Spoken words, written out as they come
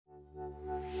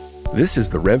This is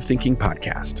the Rev Thinking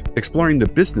Podcast, exploring the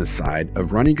business side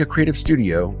of running a creative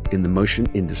studio in the motion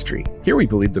industry. Here we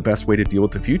believe the best way to deal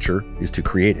with the future is to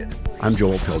create it. I'm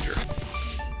Joel Pilger.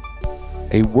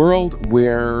 A world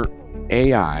where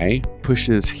AI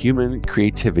pushes human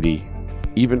creativity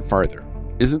even farther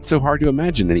isn't so hard to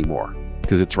imagine anymore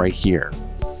because it's right here,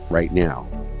 right now.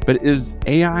 But is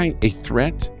AI a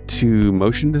threat to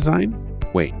motion design?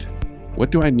 Wait,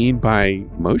 what do I mean by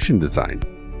motion design?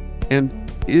 And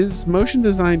is motion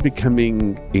design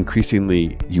becoming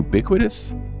increasingly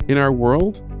ubiquitous in our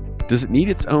world? Does it need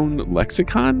its own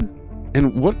lexicon?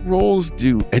 And what roles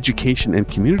do education and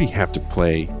community have to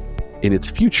play in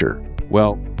its future?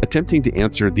 Well, attempting to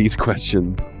answer these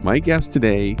questions, my guest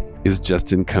today is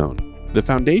Justin Cohn, the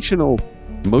foundational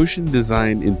motion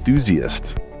design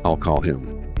enthusiast, I'll call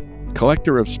him,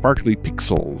 collector of sparkly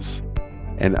pixels,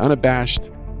 and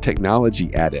unabashed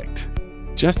technology addict.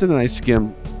 Justin and I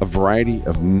skim a variety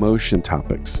of motion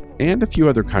topics and a few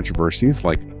other controversies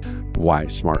like why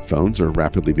smartphones are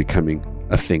rapidly becoming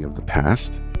a thing of the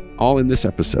past, all in this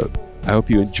episode. I hope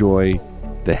you enjoy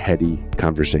the heady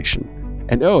conversation.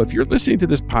 And if you're listening to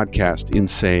this podcast in,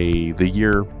 say, the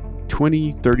year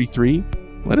 2033,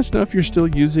 let us know if you're still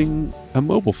using a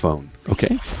mobile phone,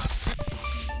 okay?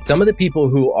 Some of the people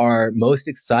who are most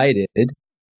excited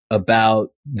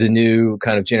about the new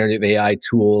kind of generative AI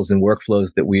tools and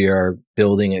workflows that we are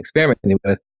building and experimenting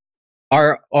with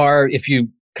are if you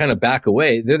kind of back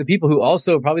away, they're the people who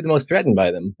also are probably the most threatened by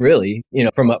them, really,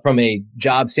 from a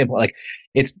job standpoint. Like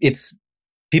it's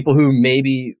people who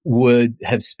maybe would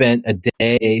have spent a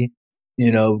day,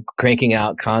 cranking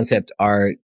out concept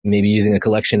art, maybe using a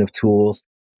collection of tools.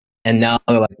 And now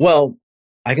they're like, well,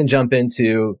 I can jump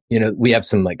into, we have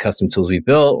some like custom tools we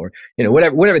built or,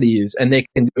 whatever they use, and they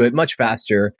can do it much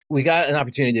faster. We got an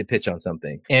opportunity to pitch on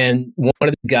something. And one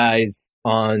of the guys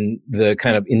on the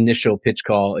kind of initial pitch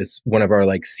call is one of our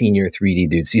like senior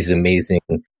 3D dudes. He's an amazing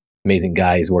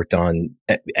guy. He's worked on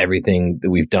everything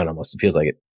that we've done almost. It feels like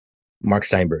it. Mark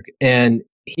Steinberg. And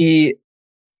he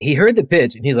heard the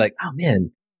pitch and he's like, oh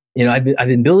man, I've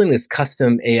been building this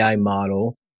custom AI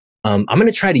model. I'm going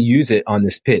to try to use it on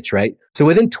this pitch, right? So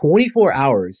within 24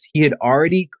 hours, he had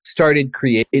already started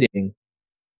creating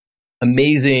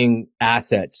amazing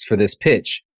assets for this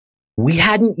pitch. We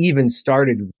hadn't even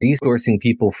started resourcing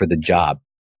people for the job.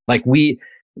 Like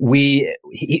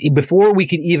before we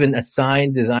could even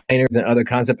assign designers and other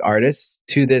concept artists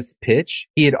to this pitch,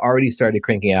 he had already started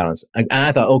cranking out on us. And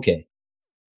I thought, okay,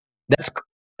 that's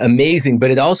amazing,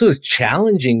 but it also is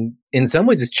challenging. In some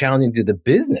ways, it's challenging to the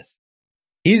business.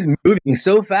 He's moving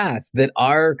so fast that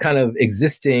our kind of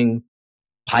existing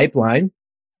pipeline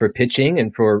for pitching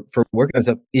and for working on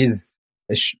stuff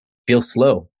feels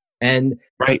slow. And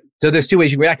right, so there's two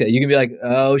ways you can react to it. You can be like,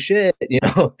 oh shit,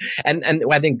 and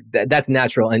I think that's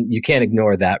natural, and you can't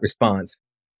ignore that response.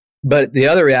 But the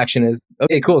other reaction is,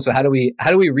 okay, cool. So how do we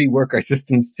rework our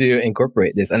systems to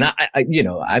incorporate this? And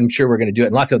I'm sure we're going to do it.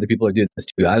 And lots of other people are doing this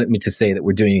too. I don't mean to say that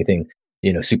we're doing anything,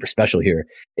 super special here.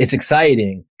 It's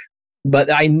exciting.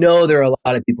 But I know there are a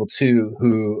lot of people too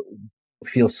who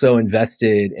feel so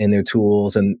invested in their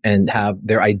tools and have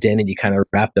their identity kind of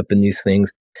wrapped up in these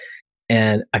things.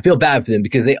 And I feel bad for them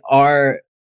because they are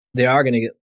going to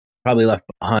get probably left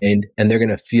behind, and they're going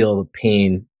to feel the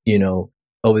pain,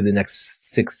 over the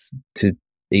next 6 to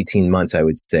 18 months, I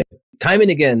would say. Time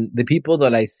and again, the people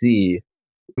that I see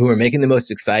who are making the most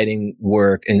exciting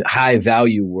work and high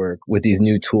value work with these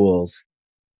new tools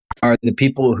are the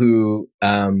people who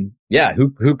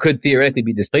could theoretically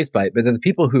be displaced by it, but they're the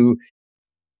people who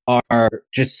are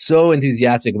just so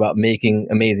enthusiastic about making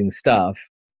amazing stuff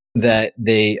that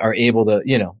they are able to,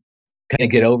 kind of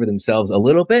get over themselves a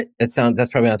little bit. That's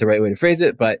probably not the right way to phrase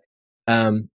it, but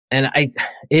it's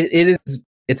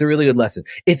a really good lesson.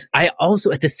 I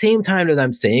also, at the same time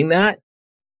I'm saying that,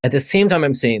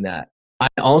 I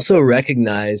also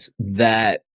recognize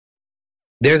that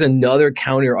there's another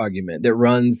counter argument that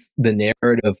runs the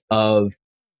narrative of,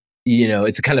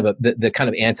 it's a kind of the kind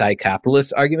of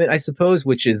anti-capitalist argument, I suppose,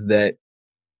 which is that,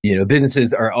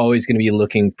 businesses are always going to be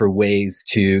looking for ways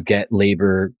to get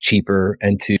labor cheaper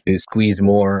and to squeeze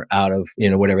more out of,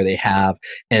 whatever they have.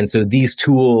 And so these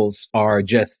tools are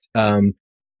just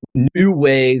new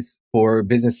ways for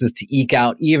businesses to eke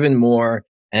out even more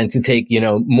and to take,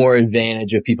 more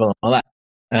advantage of people and all that.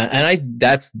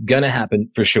 That's going to happen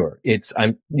for sure. That's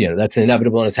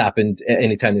inevitable, and it's happened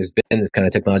anytime there's been this kind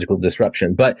of technological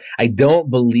disruption. But I don't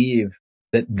believe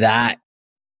that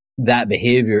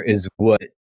behavior is what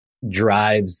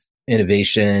drives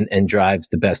innovation and drives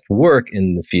the best work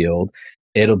in the field.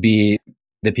 It'll be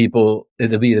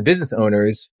the business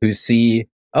owners who see,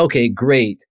 okay,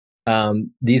 great.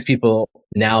 these people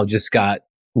now just got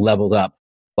leveled up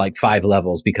like 5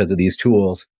 levels because of these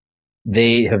tools.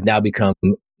 They have now become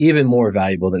even more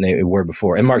valuable than they were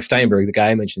before. And Mark Steinberg, the guy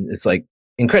I mentioned, is like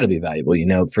incredibly valuable,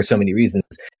 for so many reasons.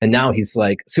 And now he's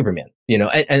like Superman,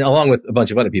 and along with a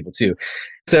bunch of other people too.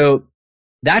 So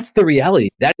that's the reality.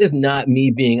 That is not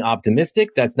me being optimistic.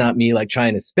 That's not me like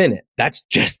trying to spin it. That's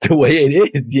just the way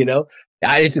it is,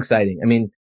 It's exciting. I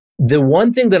mean, the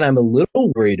one thing that I'm a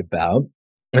little worried about,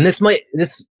 and I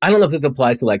don't know if this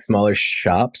applies to like smaller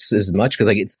shops as much, because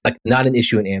like it's like not an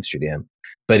issue in Amsterdam,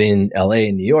 but in LA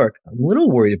and New York, I'm a little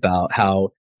worried about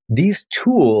how these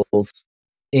tools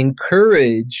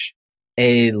encourage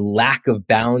a lack of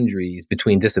boundaries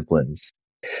between disciplines.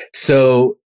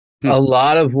 So a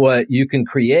lot of what you can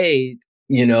create,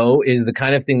 is the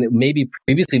kind of thing that maybe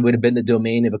previously would have been the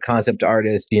domain of a concept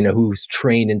artist, who's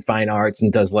trained in fine arts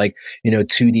and does like,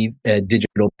 2D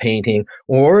digital painting,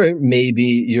 or maybe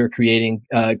you're creating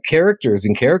characters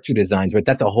and character designs, right?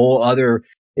 That's a whole other,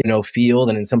 field.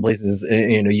 And in some places,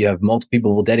 you have multiple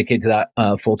people will dedicate to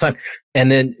that full time.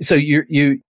 And then, so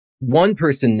one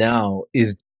person now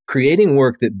is creating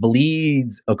work that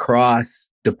bleeds across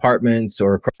departments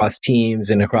or across teams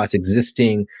and across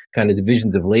existing kind of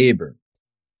divisions of labor.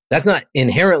 That's not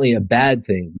inherently a bad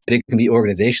thing, but it can be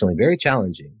organizationally very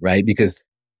challenging, right? Because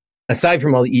aside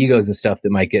from all the egos and stuff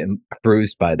that might get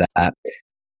bruised by that,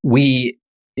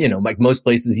 like most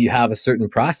places, you have a certain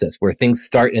process where things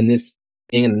start in this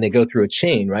thing and then they go through a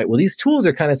chain, right? Well, these tools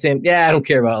are kind of saying, yeah, I don't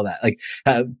care about all that. Like,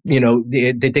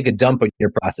 they take a dump on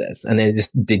your process and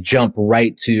they jump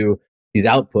right to these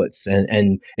outputs,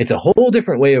 and it's a whole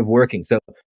different way of working. So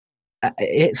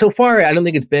so far, I don't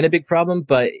think it's been a big problem,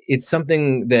 but it's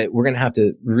something that we're going to have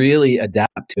to really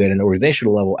adapt to at an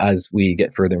organizational level as we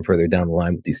get further and further down the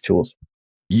line with these tools.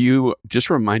 You just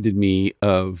reminded me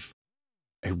of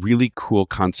a really cool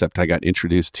concept I got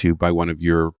introduced to by one of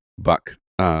your Buck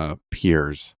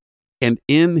peers. And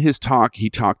in his talk, he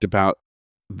talked about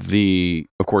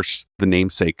of course, the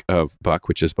namesake of Buck,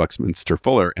 which is Buckminster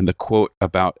Fuller, and the quote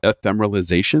about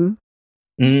ephemeralization.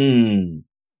 And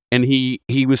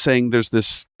he was saying there's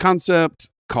this concept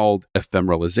called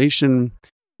ephemeralization,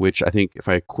 which I think, if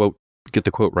I get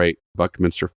the quote right,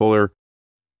 Buckminster Fuller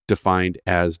defined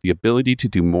as the ability to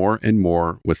do more and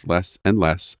more with less and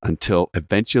less until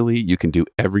eventually you can do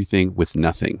everything with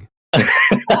nothing. I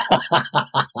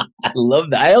love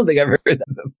that. I don't think I've heard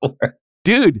that before.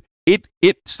 Dude,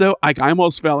 so I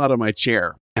almost fell out of my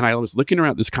chair, and I was looking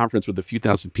around this conference with a few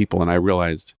thousand people, and I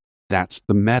realized that's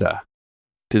the meta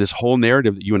to this whole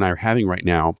narrative that you and I are having right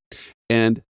now.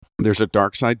 And there's a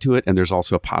dark side to it, and there's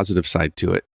also a positive side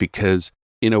to it, because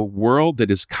in a world that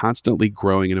is constantly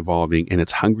growing and evolving, and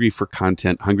it's hungry for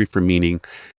content, hungry for meaning,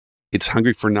 it's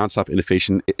hungry for nonstop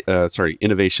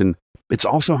innovation. It's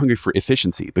also hungry for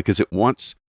efficiency because it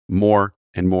wants more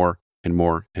and more and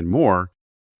more and more.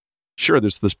 Sure,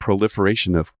 there's this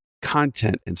proliferation of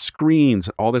content and screens,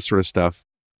 all this sort of stuff.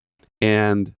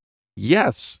 And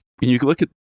yes, when you look at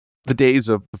the days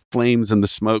of the flames and the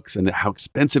smokes and how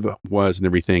expensive it was and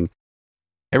everything,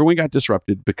 everyone got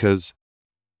disrupted because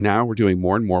now we're doing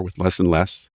more and more with less and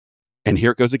less. And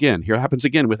here it goes again. Here it happens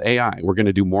again with AI. We're going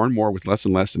to do more and more with less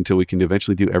and less until we can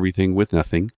eventually do everything with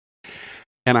nothing.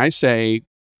 And I say,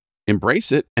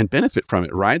 embrace it and benefit from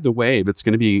it. Ride the wave. It's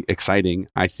going to be exciting.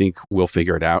 I think we'll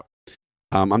figure it out.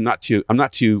 I'm not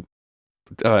too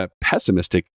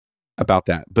pessimistic about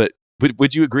that. But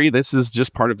would you agree this is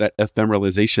just part of that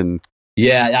ephemeralization?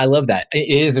 Yeah, I love that. It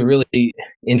is a really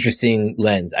interesting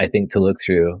lens, I think, to look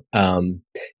through. And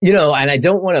I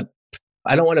don't want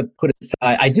to put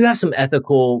aside. I do have some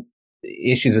ethical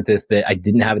issues with this that I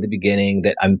didn't have at the beginning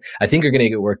that I think are going to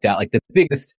get worked out. Like the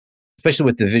biggest, especially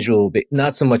with the visual,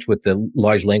 not so much with the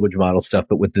large language model stuff,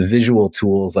 but with the visual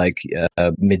tools like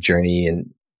Midjourney and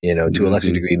to a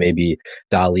lesser degree maybe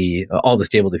DALL-E, all the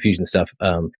Stable Diffusion stuff.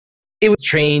 It was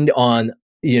trained on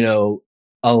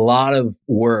a lot of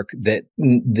work that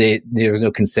there was no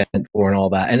consent for and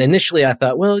all that. And initially I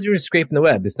thought, well, you're just scraping the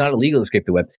web. It's not illegal to scrape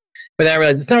the web. But then I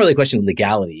realized it's not really a question of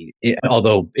legality,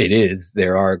 although it is.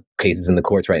 There are cases in the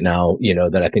courts right now,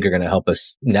 that I think are going to help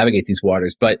us navigate these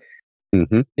waters. But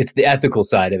it's the ethical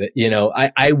side of it.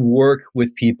 I work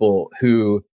with people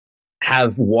who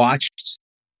have watched,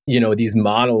 these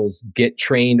models get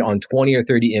trained on 20 or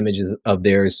 30 images of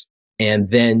theirs, and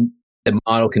then the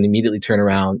model can immediately turn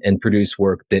around and produce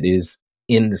work that is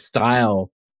in the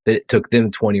style that it took them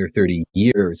 20 or 30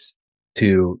 years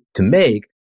to make.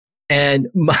 And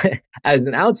as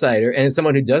an outsider and as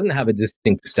someone who doesn't have a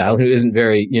distinctive style, who isn't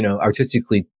very,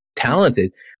 artistically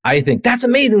talented, I think that's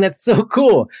amazing. That's so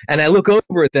cool. And I look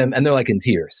over at them and they're like in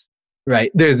tears,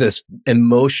 right? There's this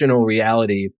emotional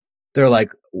reality. They're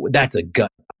like, that's a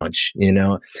gut punch, you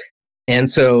know? And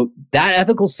so that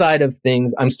ethical side of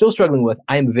things, I'm still struggling with.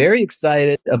 I'm very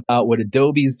excited about what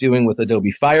Adobe's doing with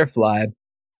Adobe Firefly,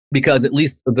 because at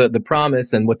least the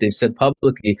promise and what they've said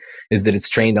publicly is that it's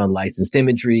trained on licensed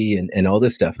imagery and all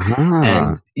this stuff. Ah,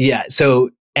 And yeah, so,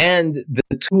 and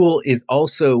the tool is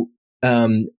also,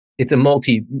 it's a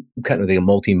kind of like a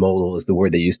multimodal is the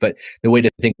word they use, but the way to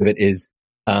think of it is,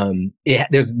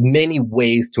 there's many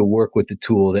ways to work with the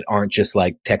tool that aren't just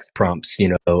like text prompts,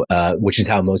 which is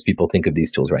how most people think of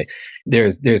these tools, right?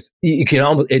 You can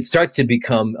almost, it starts to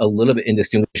become a little bit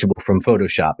indistinguishable from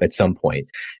Photoshop at some point,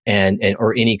 and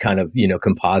or any kind of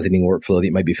compositing workflow that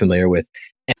you might be familiar with.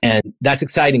 And that's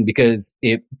exciting because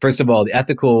first of all, the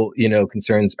ethical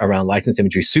concerns around licensed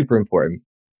imagery is super important.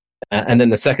 And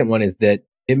then the second one is that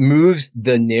it moves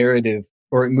the narrative,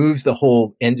 or it moves the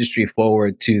whole industry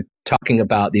forward to talking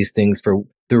about these things for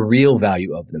the real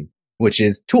value of them, which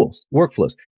is tools,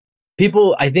 workflows.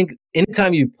 People, I think,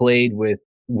 anytime you've played with,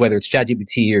 whether it's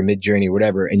ChatGPT or Midjourney or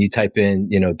whatever, and you type in,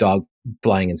 dog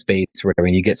flying in space or whatever,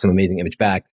 and you get some amazing image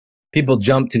back, people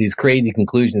jump to these crazy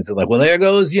conclusions of like, well, there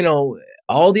goes,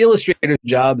 all the illustrator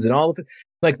jobs and all of it.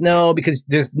 Like, no, because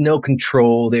there's no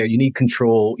control there. You need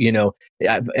control.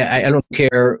 I don't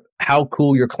care how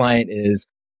cool your client is.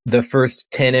 The first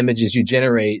 10 images you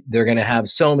generate, they're going to have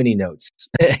so many notes,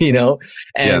 and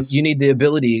yes. you need the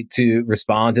ability to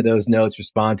respond to those notes,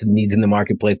 respond to the needs in the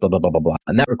marketplace, blah, blah, blah, blah, blah.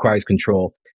 And that requires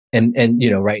control. And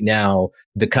right now,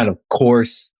 the kind of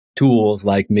coarse tools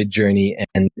like Midjourney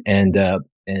and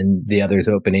the others,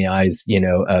 OpenAI's,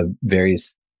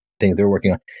 various things they're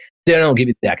working on, they don't give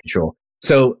you that control.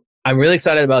 So I'm really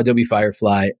excited about Adobe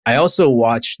Firefly. I also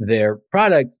watched their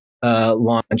product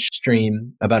launch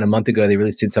stream about a month ago. They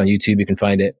released it on YouTube. You can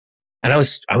find it. And I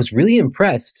was really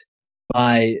impressed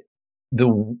by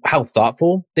how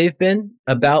thoughtful they've been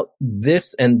about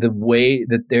this, and the way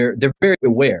that they're very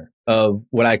aware of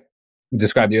what I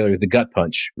described earlier as the gut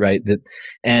punch, right?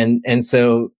 And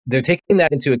so they're taking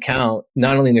that into account,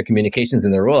 not only in their communications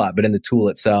and their rollout, but in the tool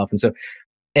itself. And so,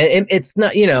 and it's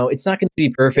not, it's not going to be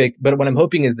perfect, but what I'm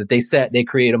hoping is that they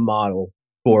create a model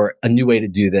for a new way to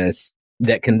do this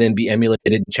that can then be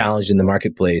emulated and challenged in the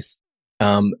marketplace.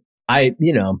 The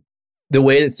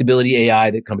way that Stability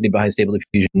AI, the company behind Stable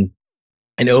Diffusion,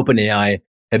 and OpenAI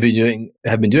have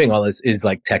been doing all this is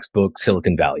like textbook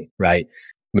Silicon Valley, right?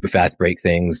 Move fast, break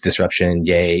things, disruption,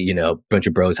 yay, bunch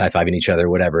of bros high-fiving each other,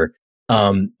 whatever.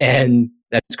 And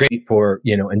that's great for,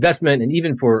 investment and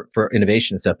even for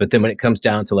innovation and stuff. But then when it comes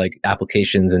down to like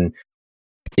applications and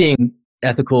being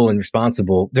ethical and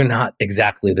responsible, they're not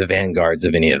exactly the vanguards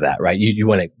of any of that, right? You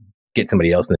want to get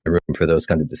somebody else in the room for those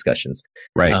kinds of discussions.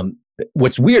 Right.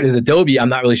 What's weird is Adobe, I'm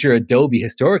not really sure Adobe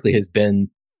historically has been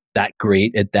that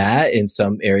great at that in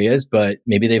some areas, but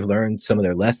maybe they've learned some of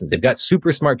their lessons. They've got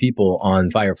super smart people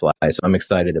on Firefly, so I'm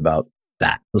excited about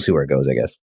that. We'll see where it goes, I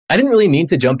guess. I didn't really mean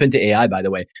to jump into AI, by the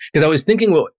way, because I was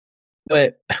thinking, well,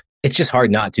 but it's just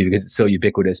hard not to because it's so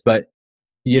ubiquitous. But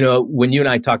when you and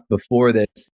I talked before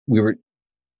this,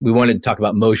 we wanted to talk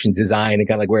about motion design and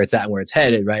kind of like where it's at and where it's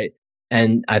headed, right?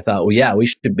 And I thought, well, yeah, we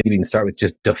should maybe start with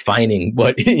just defining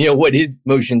what what is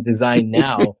motion design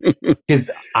now, because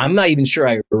I'm not even sure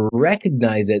I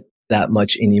recognize it that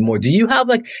much anymore. Do you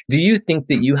think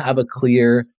that you have a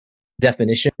clear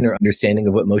definition or understanding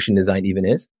of what motion design even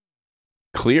is?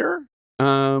 Clear?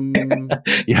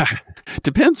 Yeah.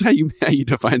 Depends how you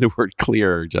define the word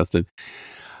clear, Justin.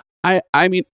 I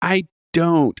mean, I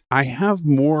don't. I have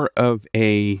more of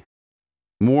a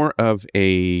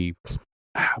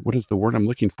what is the word I'm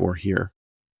looking for here?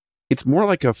 It's more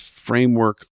like a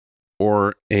framework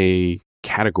or a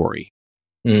category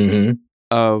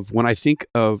of, when I think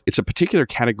of, it's a particular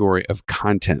category of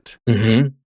content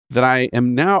that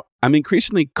I'm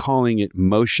increasingly calling it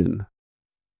motion,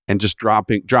 and just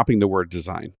dropping the word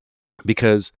design,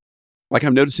 because like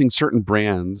I'm noticing certain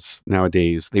brands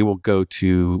nowadays, they will go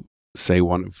to, say,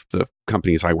 one of the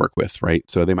companies I work with, right?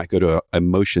 So they might go to a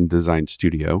motion design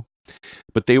studio,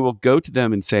 but they will go to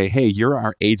them and say, hey, you're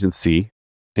our agency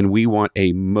and we want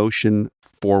a motion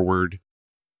forward,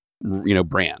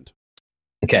 brand.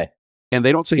 Okay. And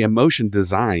they don't say emotion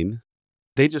design.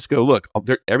 They just go, look,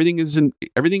 everything is going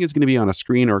to be on a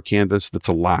screen or a canvas that's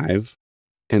alive.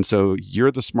 And so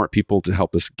you're the smart people to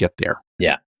help us get there.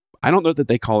 Yeah. I don't know that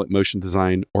they call it motion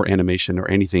design or animation or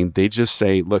anything. They just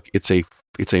say, look, it's a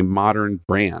modern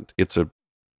brand. It's a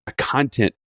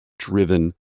content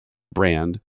driven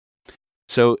brand.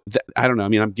 So I don't know. I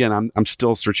mean, again, I'm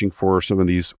still searching for some of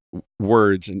these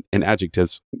words and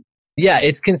adjectives. Yeah,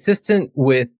 it's consistent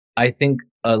with, I think,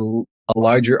 a a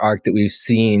larger arc that we've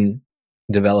seen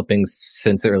developing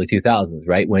since the early 2000s,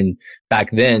 right? When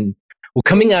back then, well,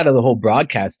 coming out of the whole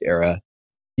broadcast era,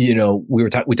 we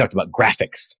talked about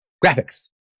graphics,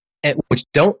 and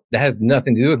that has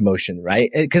nothing to do with motion, right?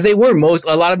 Because a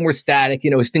lot of them were static.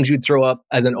 It was things you'd throw up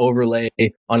as an overlay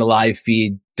on a live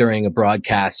feed during a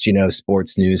broadcast,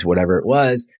 sports news, whatever it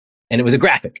was, and it was a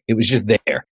graphic. It was just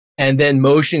there. And then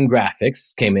motion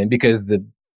graphics came in because the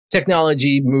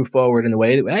technology moved forward in a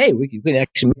way that, hey, we can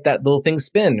actually make that little thing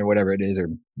spin or whatever it is, or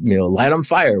light on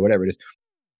fire, or whatever it is.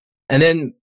 And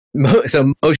then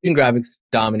so motion graphics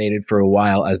dominated for a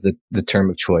while as the term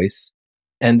of choice.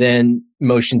 And then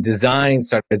motion design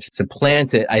started to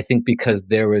supplant it, I think, because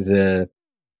there was a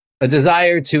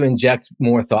desire to inject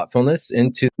more thoughtfulness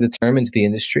into the term, into the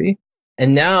industry.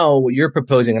 And now what you're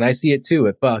proposing, and I see it too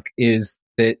at Buck, is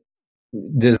that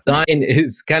design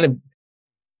is kind of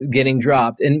getting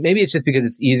dropped. And maybe it's just because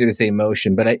it's easier to say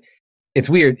motion, but it's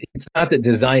weird. It's not that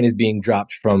design is being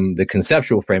dropped from the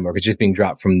conceptual framework. It's just being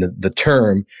dropped from the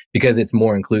term because it's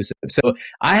more inclusive. So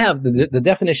I have the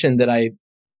definition that I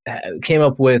came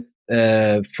up with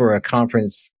for a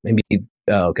conference maybe,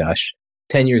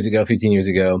 10 years ago, 15 years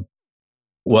ago,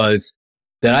 was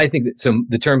that I think that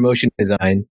the term motion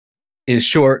design is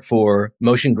short for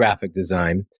motion graphic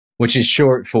design, which is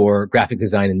short for graphic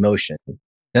design in motion.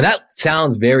 Now that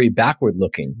sounds very backward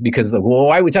looking because, well,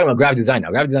 why are we talking about graphic design now?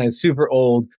 Graphic design is super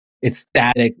old. It's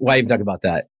static. Why even talk about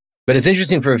that? But it's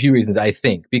interesting for a few reasons, I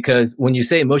think, because when you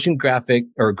say motion graphic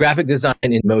or graphic design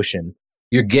in motion,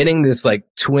 you're getting this like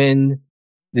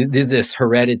there's this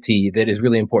heredity that is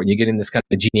really important. You're getting this kind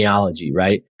of genealogy,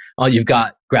 right? You've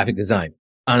got graphic design.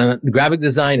 The graphic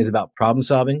design is about problem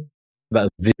solving, about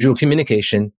visual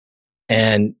communication,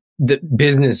 and the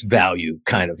business value,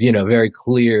 kind of, very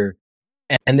clear.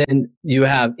 And then you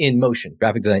have in motion,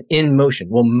 graphic design in motion.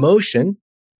 Well, motion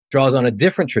draws on a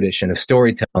different tradition of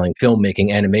storytelling,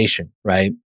 filmmaking, animation,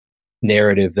 right?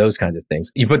 Narrative, those kinds of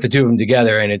things. You put the two of them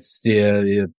together and it's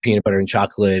peanut butter and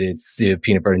chocolate. It's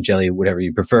peanut butter and jelly, whatever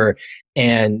you prefer.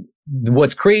 And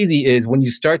what's crazy is when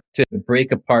you start to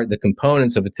break apart the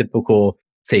components of a typical,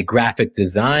 say, graphic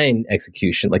design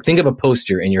execution, like think of a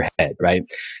poster in your head, right?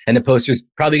 And the poster's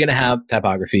probably going to have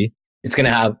typography. It's going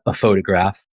to have a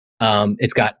photograph.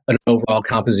 It's got an overall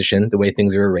composition, the way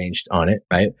things are arranged on it,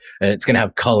 right? It's going to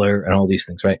have color and all these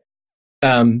things, right?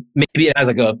 Maybe it has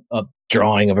like a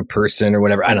drawing of a person or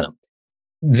whatever. I don't know.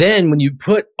 Then when you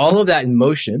put all of that in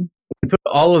motion, you put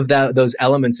all of those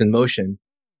elements in motion,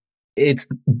 there's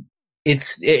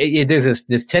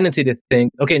this tendency to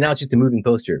think, okay, now it's just a moving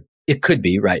poster. It could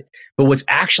be, right? But what's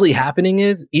actually happening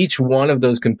is each one of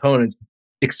those components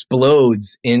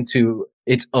explodes into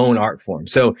its own art form.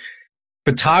 So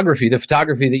the photography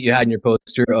that you had in your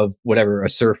poster of whatever, a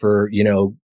surfer,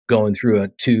 going through a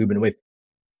tube and a wave.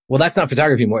 Well, that's not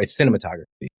photography anymore. It's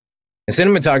cinematography. And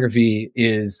cinematography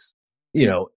is,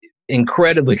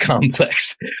 incredibly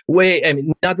complex. Not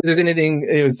that there's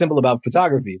anything simple about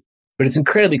photography, but it's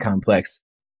incredibly complex.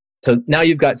 So now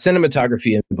you've got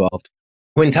cinematography involved.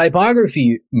 When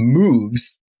typography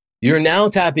moves, you're now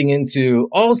tapping into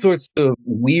all sorts of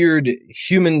weird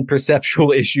human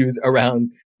perceptual issues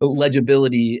around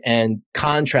legibility and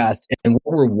contrast and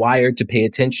what we're wired to pay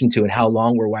attention to and how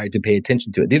long we're wired to pay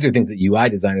attention to it. These are things that UI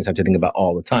designers have to think about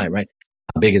all the time, right?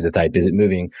 How big is the type? Is it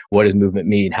moving? What does movement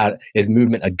mean? How is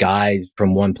movement a guide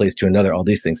from one place to another? All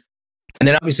these things. And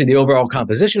then obviously the overall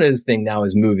composition of this thing now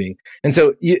is moving. And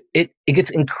so it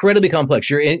gets incredibly complex.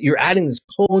 You're adding this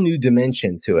whole new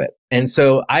dimension to it. And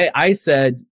so I've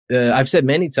said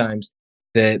many times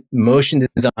that motion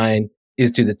design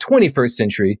is to the 21st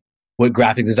century what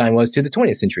graphic design was to the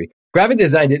 20th century. Graphic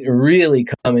design didn't really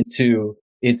come into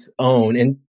its own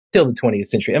until the 20th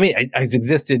century. I mean, it's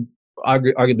existed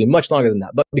arguably much longer than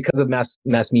that, but because of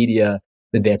mass media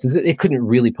advances, it couldn't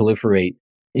really proliferate,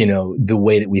 the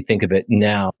way that we think of it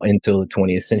now until the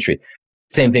 20th century.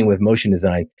 Same thing with motion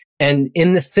design. And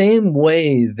in the same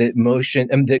way that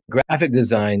that graphic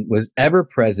design was ever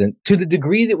present to the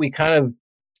degree that we kind of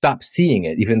stopped seeing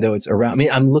it, even though it's around. I mean,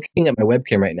 I'm looking at my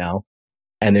webcam right now,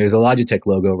 and there's a Logitech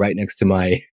logo right next to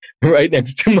my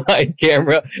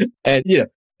camera. And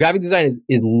graphic design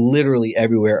is literally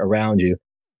everywhere around you,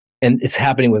 and it's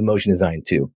happening with motion design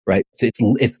too, right? So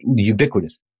it's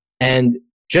ubiquitous. And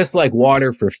just like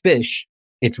water for fish,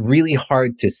 it's really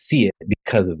hard to see it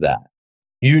because of that.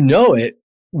 It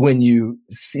when you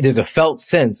see there's a felt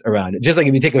sense around it. Just like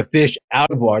if you take a fish out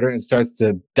of water and it starts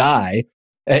to die,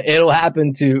 it'll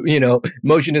happen to,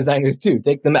 motion designers too.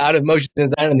 Take them out of motion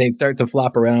design and they start to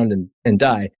flop around and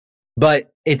die.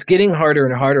 But it's getting harder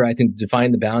and harder, I think, to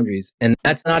define the boundaries. And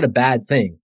that's not a bad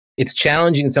thing. it's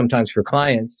challenging sometimes for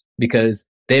clients because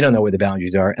they don't know where the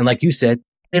boundaries are. And like you said,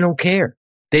 they don't care.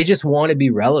 They just want to be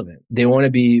relevant. They want to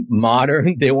be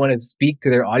modern. They want to speak to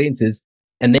their audiences.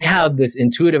 And they have this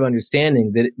intuitive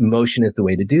understanding that motion is the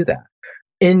way to do that.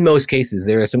 In most cases,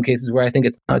 there are some cases where I think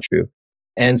it's not true.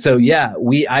 And so, yeah,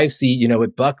 I see,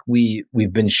 with Buck, we've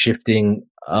been shifting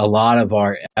a lot of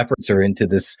our efforts are into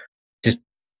this just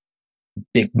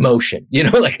big motion,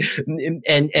 like,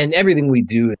 and everything we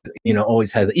do,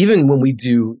 always has, even when we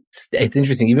do, it's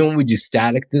interesting, even when we do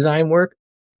static design work,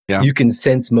 you can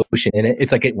sense motion in it.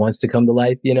 It's like it wants to come to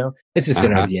life, it's just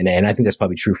in our DNA. And I think that's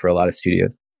probably true for a lot of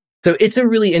studios. So it's a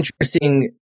really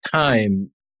interesting time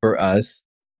for us.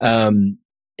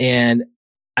 And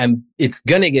it's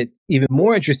going to get even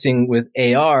more interesting with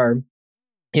AR.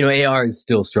 AR is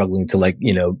still struggling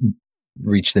to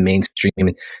reach the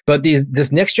mainstream. But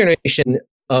this next generation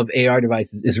of AR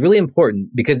devices is really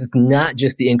important because it's not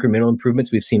just the incremental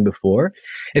improvements we've seen before.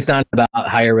 It's not about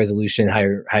higher resolution,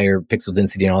 higher pixel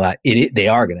density and all that. They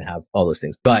are going to have all those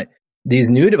things. But these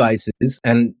new devices,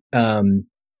 and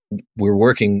we're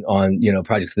working on,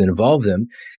 projects that involve them,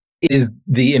 is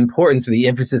the importance of the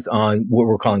emphasis on what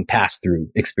we're calling pass-through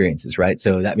experiences, right?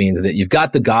 So that means that you've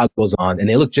got the goggles on and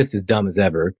they look just as dumb as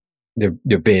ever. They're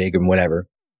big and whatever.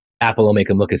 Apple will make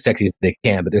them look as sexy as they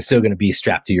can, but they're still going to be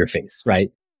strapped to your face,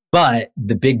 right? But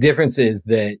the big difference is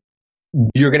that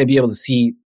you're going to be able to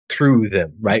see through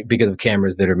them, right? Because of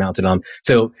cameras that are mounted on.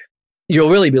 So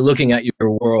you'll really be looking at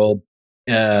your world.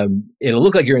 It'll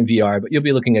look like you're in VR, but you'll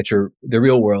be looking at the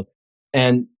real world.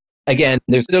 And again,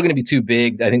 they're still going to be too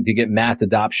big, I think, to get mass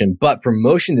adoption. But for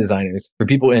motion designers, for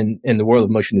people in the world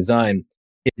of motion design,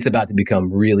 it's about to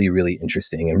become really, really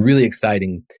interesting and really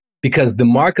exciting because the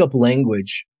markup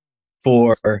language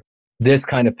for this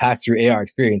kind of pass-through AR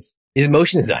experience is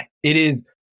motion design. It's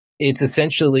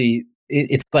essentially,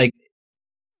 it's like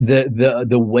the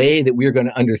way that we're going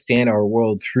to understand our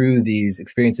world through these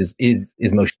experiences is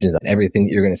motion design. Everything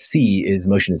that you're going to see is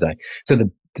motion design. So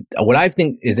what I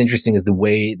think is interesting is the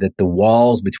way that the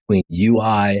walls between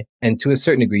UI and to a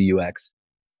certain degree UX,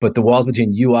 but the walls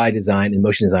between UI design and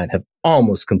motion design have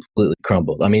almost completely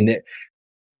crumbled. I mean,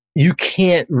 you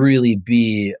can't really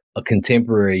be a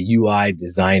contemporary UI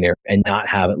designer and not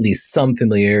have at least some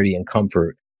familiarity and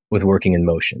comfort with working in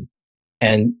motion.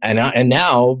 And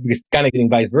now it's kind of getting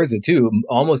vice versa too.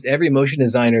 Almost every motion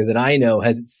designer that I know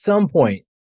has at some point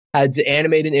had to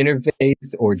animate an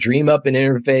interface or dream up an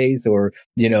interface or,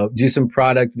 do some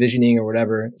product visioning or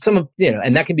whatever.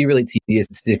 And that can be really tedious.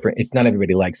 It's different. It's not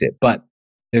everybody likes it, but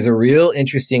there's a real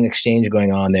interesting exchange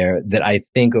going on there that I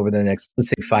think over the next, let's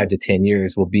say 5 to 10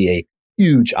 years will be a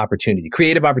huge opportunity,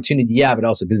 creative opportunity. Yeah, but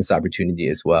also business opportunity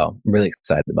as well. I'm really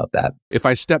excited about that. If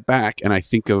I step back and I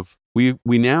think of, we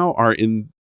now are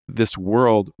in this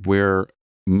world where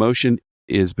motion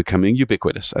is becoming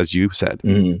ubiquitous, as you said.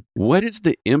 Mm-hmm. What is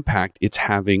the impact it's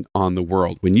having on the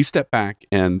world? When you step back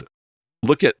and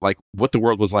look at like what the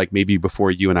world was like maybe before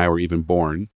you and I were even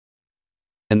born,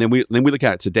 and then we look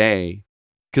at it today,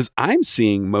 because I'm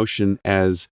seeing motion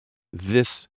as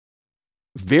this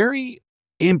very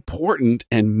important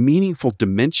and meaningful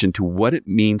dimension to what it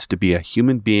means to be a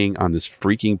human being on this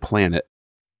freaking planet.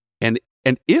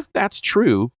 And if that's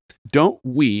true, don't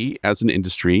we as an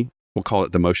industry, we'll call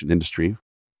it the motion industry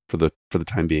for the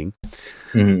time being,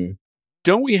 mm-hmm.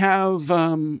 don't we have,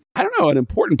 an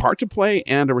important part to play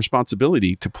and a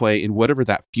responsibility to play in whatever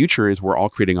that future is we're all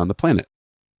creating on the planet?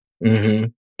 Mm-hmm.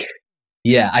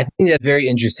 Yeah, I think that's very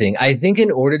interesting. I think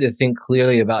in order to think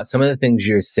clearly about some of the things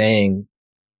you're saying,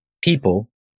 people,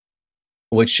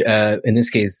 which in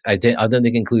this case, I don't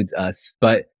think includes us,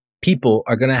 but people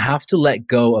are going to have to let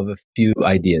go of a few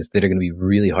ideas that are going to be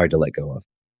really hard to let go of.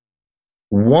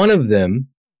 One of them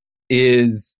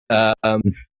is the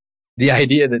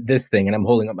idea that this thing, and I'm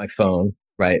holding up my phone,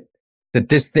 right? That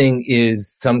this thing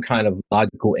is some kind of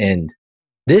logical end.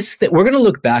 We're going to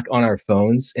look back on our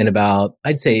phones in about,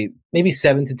 I'd say, maybe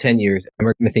 7 to 10 years, and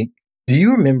we're going to think, do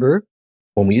you remember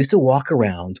when we used to walk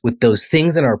around with those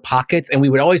things in our pockets and we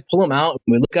would always pull them out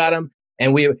and we look at them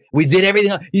and we did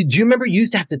everything? Do you remember you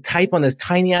used to have to type on this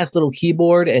tiny ass little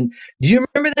keyboard? And do you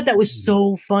remember that? That was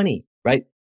so funny, right?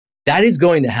 That is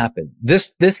going to happen.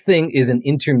 This thing is an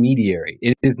intermediary.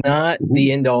 It is not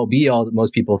the end all be all that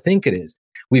most people think it is.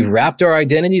 We've wrapped our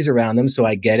identities around them, so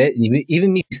I get it. And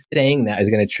even me saying that is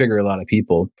going to trigger a lot of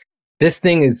people. This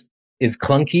thing is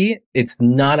clunky. It's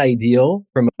not ideal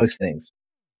for most things.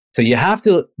 So you have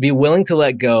to be willing to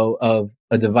let go of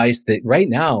a device that right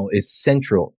now is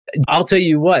central. I'll tell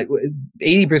you what,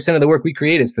 80% of the work we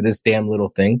create is for this damn little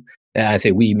thing. I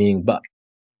say we, meaning Buck.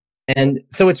 And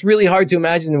so it's really hard to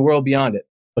imagine the world beyond it.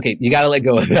 Okay, you got to let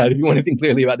go of that if you want to think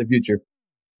clearly about the future.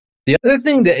 The other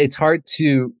thing that it's hard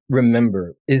to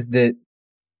remember is that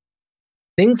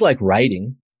things like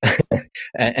writing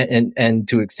and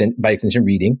to extent by extension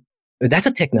reading, that's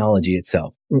a technology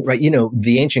itself, right?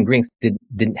 The ancient Greeks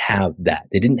didn't have that.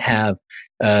 They didn't have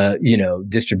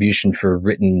distribution for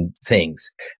written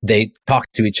things. They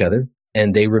talked to each other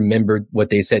and they remembered what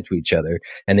they said to each other,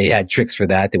 and they had tricks for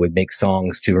that. They would make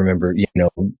songs to remember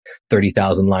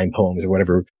 30,000 line poems or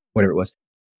whatever it was.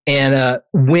 And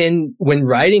when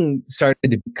writing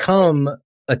started to become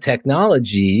a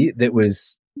technology that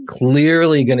was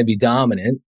clearly going to be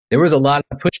dominant, there was a lot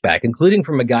of pushback, including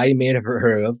from a guy you may have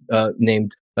heard of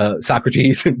named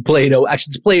Socrates and Plato.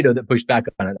 Actually, it's Plato that pushed back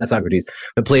on it, not Socrates.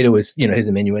 But Plato was, his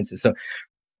amanuensis. So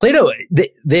Plato,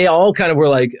 they all kind of were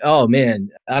like, oh man,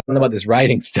 I don't know about this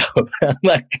writing stuff.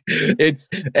 Like it's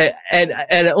and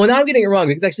well, now I'm getting it wrong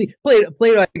because actually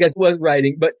Plato I guess was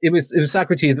writing, but it was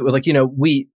Socrates that was like, we're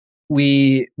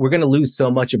going to lose so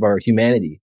much of our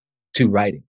humanity to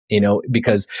writing,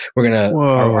 because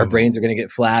our brains are going to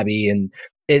get flabby, and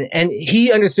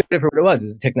he understood it for what it was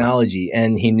a technology,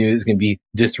 and he knew it was going to be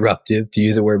disruptive, to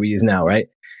use a word we use now, right?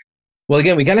 Well,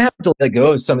 again, we kind of have to let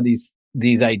go of some of these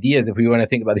ideas if we want to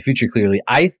think about the future clearly.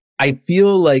 I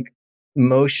feel like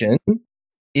motion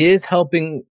is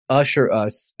helping usher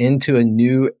us into a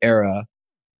new era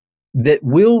that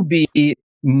will be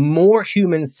more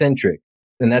human centric,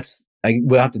 and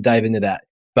we'll have to dive into that.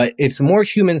 But it's more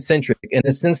human centric in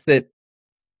the sense that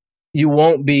you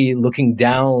won't be looking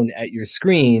down at your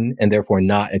screen and therefore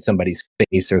not at somebody's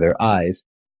face or their eyes.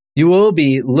 You will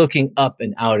be looking up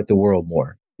and out at the world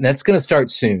more. And that's going to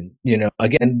start soon.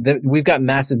 Again, we've got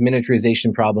massive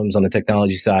miniaturization problems on the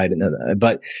technology side.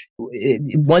 But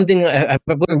one thing I've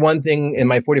learned, one thing in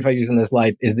my 45 years in this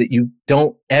life, is that you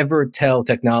don't ever tell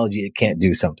technology it can't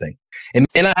do something. It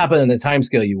may not happen on the time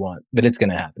scale you want, but it's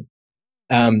going to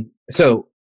happen. So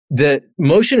the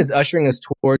motion is ushering us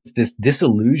towards this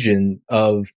disillusion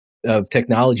of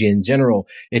technology in general.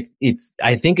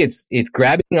 I think it's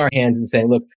grabbing our hands and saying,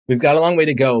 look, we've got a long way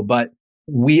to go, but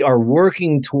we are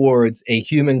working towards a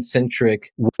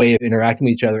human-centric way of interacting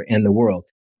with each other and the world.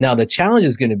 Now, the challenge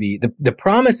is going to be the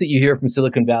promise that you hear from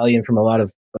Silicon Valley and from a lot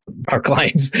of our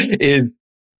clients is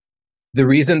the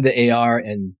reason the AR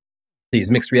and these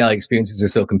mixed reality experiences are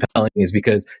so compelling is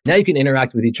because now you can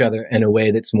interact with each other in a way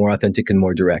that's more authentic and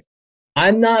more direct.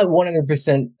 I'm not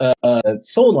 100%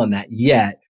 sold on that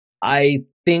yet. I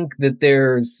think that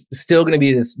there's still going to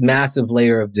be this massive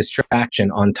layer of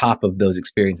distraction on top of those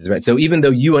experiences, right? So even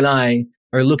though you and I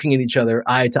are looking at each other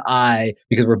eye to eye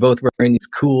because we're both wearing these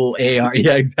cool AR,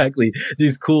 yeah, exactly,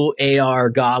 these cool AR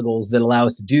goggles that allow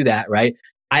us to do that, right?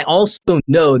 I also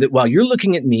know that while you're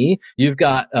looking at me, you just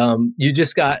got an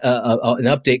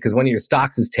update because one of your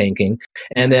stocks is tanking,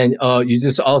 and then you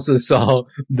just also saw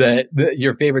that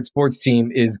your favorite sports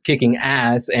team is kicking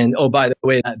ass, and oh, by the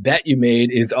way, that bet you made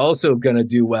is also going to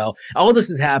do well. All this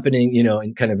is happening,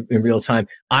 in kind of in real time.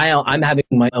 I'm having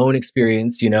my own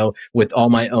experience, with all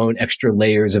my own extra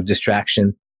layers of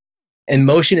distraction, and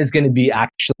motion is going to be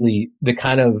actually the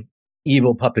kind of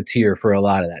evil puppeteer for a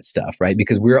lot of that stuff, right?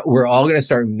 Because we're all going to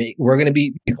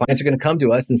clients are going to come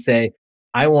to us and say,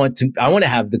 I want to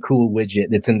have the cool widget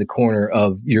that's in the corner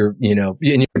of your, in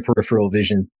your peripheral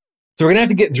vision. So we're going to have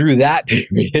to get through that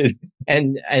period.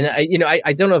 And I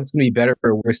don't know if it's going to be better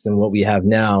or worse than what we have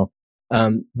now.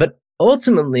 But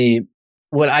ultimately,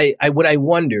 what I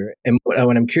wonder and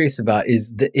what I'm curious about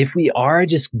is that if we are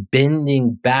just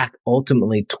bending back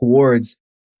ultimately towards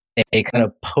a kind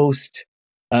of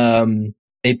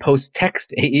a post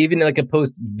text, even like a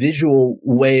post visual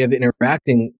way of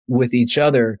interacting with each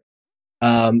other.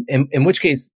 In which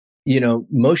case,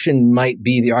 motion might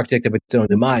be the architect of its own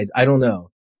demise. I don't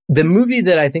know. The movie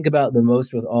that I think about the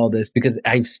most with all this, because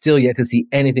I've still yet to see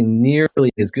anything nearly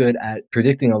as good at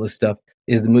predicting all this stuff,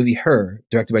 is the movie Her,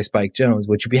 directed by Spike Jonze,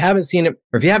 which if you haven't seen it,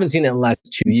 or if you haven't seen it in the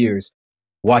last 2 years,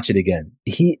 watch it again.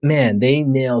 They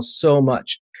nail so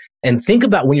much. And think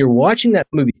about when you're watching that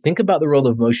movie, think about the role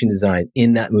of motion design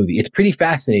in that movie. It's pretty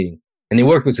fascinating. And they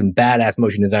worked with some badass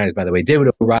motion designers, by the way. David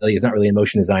O'Reilly is not really a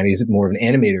motion designer. He's more of an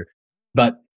animator,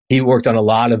 but he worked on a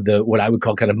lot of what I would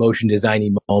call kind of motion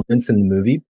designy moments in the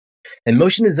movie. And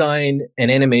motion design and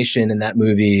animation in that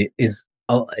movie is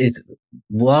a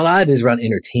lot of it is around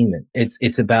entertainment.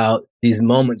 It's about these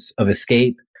moments of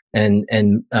escape and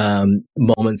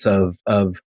moments of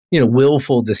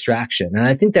willful distraction. And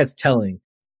I think that's telling.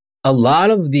 A lot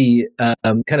of the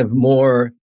kind of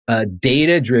more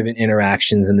data-driven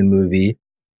interactions in the movie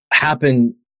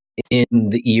happen in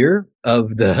the ear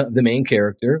of the main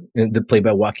character, played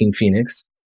by Joaquin Phoenix,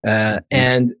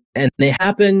 and and they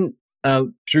happen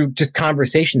through just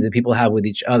conversations that people have with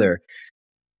each other.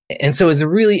 And so it's a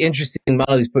really interesting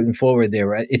model he's putting forward there,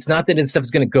 right? It's not that this stuff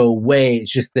is going to go away.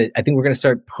 It's just that I think we're going to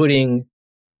start putting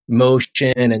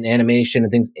motion and animation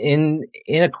and things in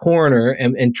a corner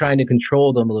and trying to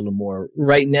control them a little more.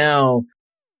 Right now,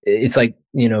 it's like,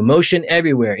 motion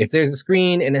everywhere. If there's a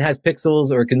screen and it has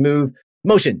pixels or it can move,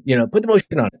 motion, put the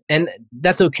motion on it. And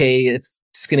that's okay. It's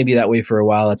just going to be that way for a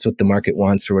while. That's what the market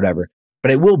wants or whatever.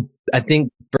 But it will, I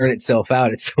think, burn itself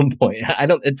out at some point.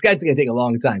 It's going to take a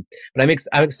long time. But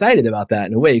I'm excited about that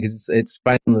in a way, because it's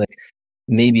finally like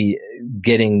maybe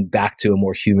getting back to a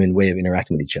more human way of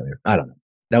interacting with each other. I don't know.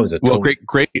 That was a great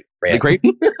rant.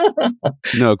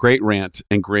 No, great rant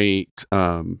and great,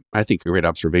 I think, a great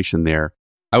observation there.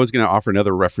 I was going to offer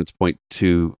another reference point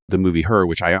to the movie Her,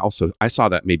 which I saw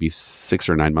that maybe 6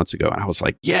 or 9 months ago, and I was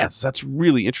like, yes, that's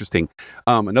really interesting.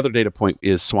 Another data point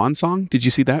is Swan Song. Did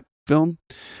you see that film?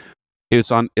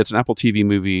 It's an Apple TV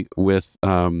movie with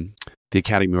the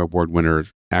Academy Award winner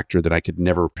actor that I could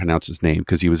never pronounce his name,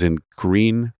 because he was in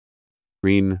Green.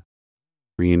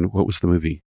 What was the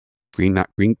movie? Green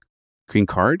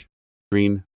Card?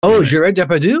 Green. Oh, Gerard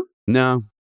Depardieu? No,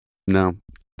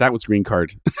 that was Green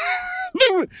Card.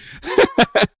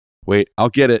 Wait, I'll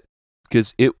get it,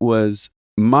 because it was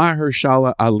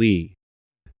Mahershala Ali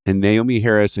and Naomi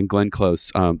Harris and Glenn Close,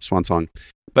 Swan Song,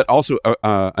 but also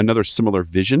another similar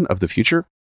vision of the future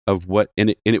of what,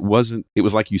 and it was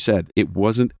like you said, it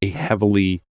wasn't a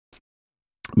heavily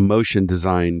motion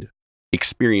designed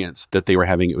experience that they were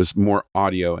having. It was more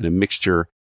audio and a mixture,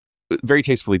 very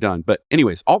tastefully done. But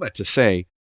anyways, all that to say,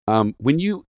 when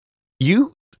you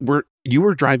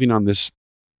were driving on this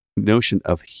notion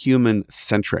of human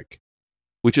centric,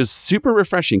 which is super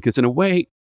refreshing, because in a way,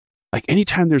 like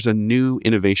anytime there's a new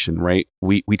innovation, right,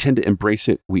 we tend to embrace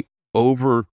it. We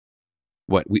double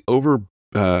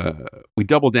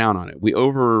down on it. We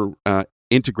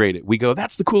integrate it. We go,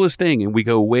 that's the coolest thing, and we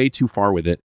go way too far with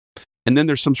it. And then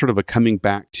there's some sort of a coming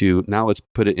back to, now let's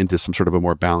put it into some sort of a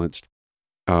more balanced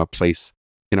place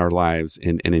in our lives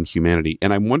and in humanity.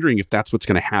 And I'm wondering if that's what's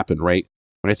going to happen, right?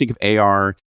 When I think of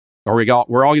AR, we're all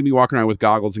going to be walking around with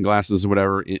goggles and glasses and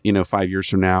whatever, 5 years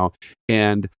from now,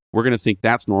 and we're going to think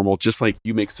that's normal. Just like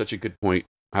you make such a good point.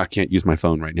 I can't use my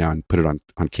phone right now and put it on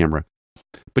camera.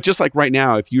 But just like right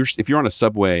now, if you're on a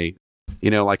subway,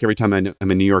 like every time I'm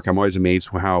in New York, I'm always amazed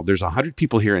how there's 100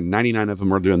 people here and 99 of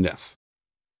them are doing this,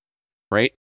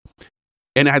 right?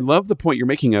 And I love the point you're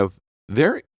making of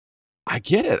there. I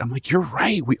get it. I'm like, you're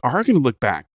right. We are going to look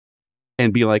back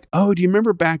and be like, oh, do you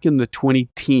remember back in the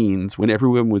 20-teens when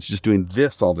everyone was just doing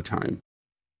this all the time?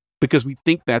 Because we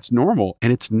think that's normal,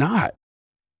 and it's not.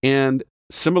 And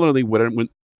similarly, when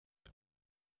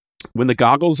the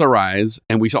goggles arise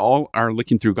and we all are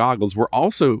looking through goggles, we're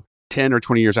also 10 or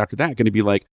 20 years after that going to be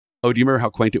like, oh, do you remember how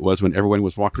quaint it was when everyone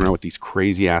was walking around with these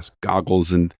crazy ass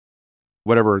goggles and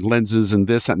whatever lenses and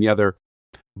this, that, and the other?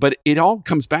 But it all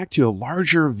comes back to a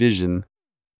larger vision.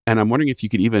 And I'm wondering if you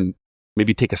could even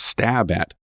maybe take a stab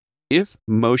at, if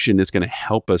motion is going to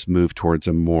help us move towards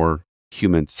a more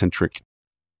human-centric,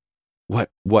 what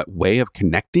way of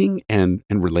connecting and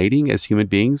relating as human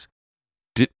beings?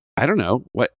 I don't know.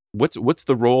 What's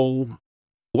the role?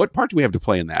 What part do we have to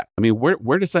play in that? I mean,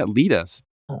 where does that lead us?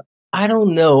 I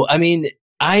don't know. I mean,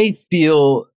 I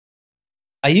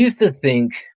used to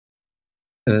think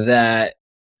that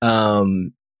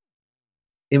it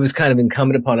was kind of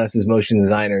incumbent upon us as motion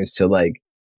designers to, like,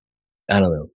 I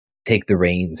don't know, take the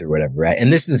reins or whatever, right?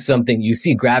 And this is something you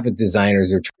see graphic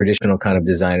designers or traditional kind of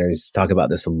designers talk about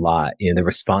this a lot, the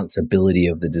responsibility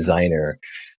of the designer.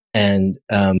 And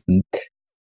on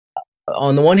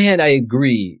the one hand, I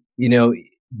agree,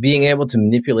 being able to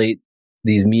manipulate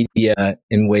these media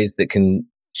in ways that can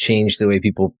change the way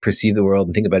people perceive the world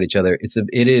and think about each other.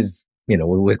 It is,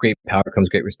 with great power comes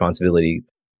great responsibility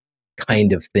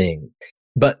kind of thing.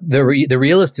 But the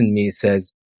realist in me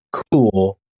says,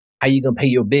 cool, how you gonna pay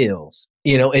your bills?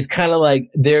 It's kind of like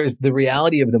there's the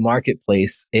reality of the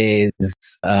marketplace is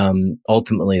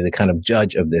ultimately the kind of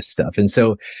judge of this stuff. And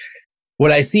so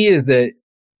what I see is that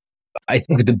I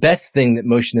think the best thing that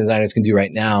motion designers can do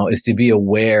right now is to be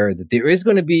aware that there is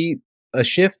going to be a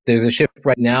shift. There's a shift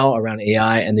right now around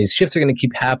AI, and these shifts are going to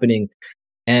keep happening.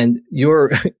 And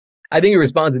I think your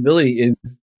responsibility is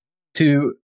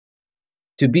to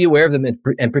be aware of them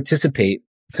and participate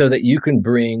so that you can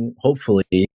bring,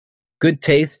 hopefully, good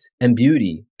taste and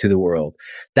beauty to the world.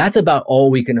 That's about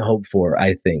all we can hope for,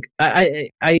 I think.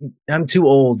 I'm too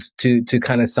old to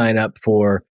kind of sign up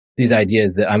for these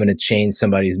ideas that I'm going to change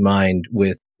somebody's mind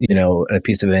with, a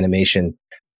piece of animation.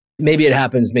 Maybe it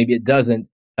happens, maybe it doesn't.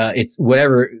 it's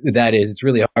whatever that is. It's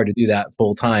really hard to do that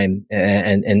full time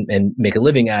and make a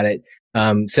living at it.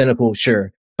 Cynical,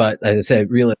 sure, but as I said,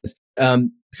 realist.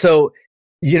 So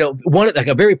one like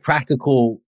a very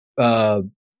practical application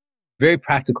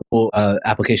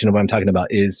of what I'm talking about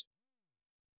is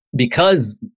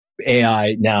because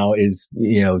AI now is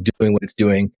doing what it's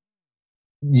doing.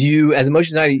 You, as a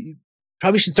motion designer, you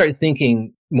probably should start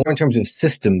thinking more in terms of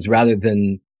systems rather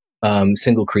than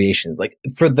single creations. Like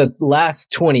for the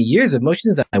last 20 years of motion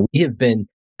design, we have been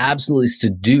absolutely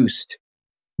seduced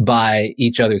by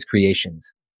each other's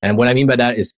creations. And what I mean by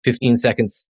that is 15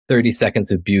 seconds, 30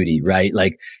 seconds of beauty, right?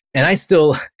 Like, and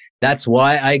that's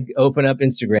why I open up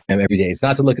Instagram every day. It's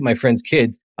not to look at my friends'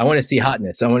 kids. I want to see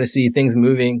hotness. I want to see things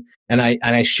moving, and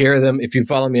I share them. If you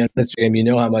follow me on Instagram, you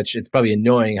know how much it's probably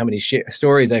annoying how many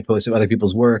stories I post of other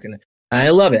people's work, and I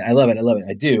love it. I love it. I love it.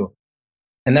 I do,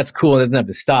 and that's cool. It doesn't have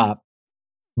to stop.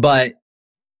 But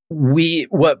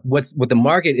what the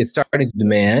market is starting to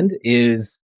demand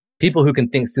is people who can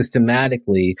think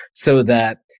systematically, so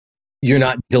that you're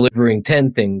not delivering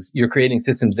 10 things. You're creating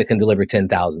systems that can deliver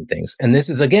 10,000 things. And this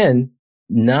is, again,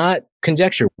 not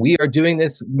conjecture. We are doing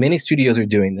this. Many studios are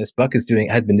doing this. Buck has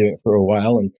been doing it for a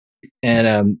while.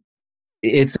 And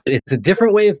it's a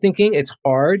different way of thinking. It's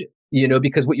hard,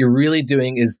 because what you're really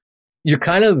doing is you're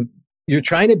trying to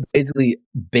basically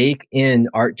bake in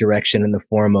art direction in the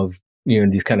form of,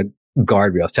 these kind of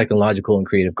guardrails, technological and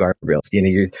creative guardrails.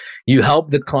 You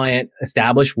help the client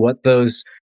establish what those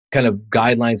kind of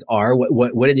guidelines are,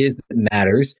 what it is that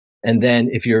matters. And then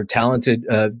if you're talented,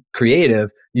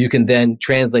 creative, you can then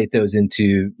translate those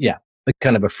into,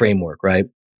 kind of a framework, right?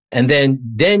 And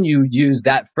then you use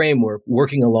that framework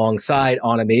working alongside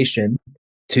automation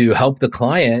to help the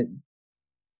client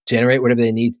generate whatever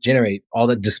they need to generate, all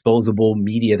the disposable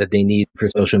media that they need for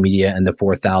social media and the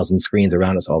 4,000 screens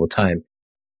around us all the time.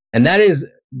 And that is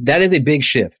a big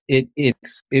shift. It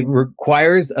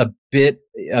requires a bit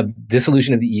of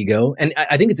dissolution of the ego. And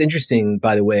I think it's interesting,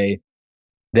 by the way,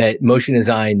 that motion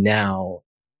design now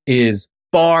is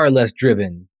far less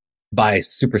driven by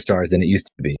superstars than it used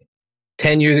to be.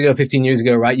 10 years ago, 15 years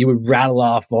ago, right? You would rattle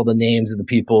off all the names of the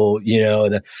people,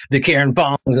 the Karen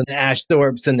Fongs and the Ash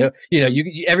Thorpes, and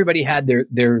everybody had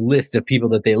their list of people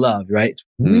that they loved, right? It's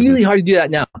really hard to do that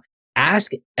now.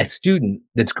 Ask a student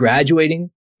that's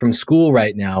graduating from school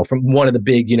right now, from one of the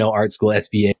big, art school,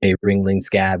 SVA, Ringling,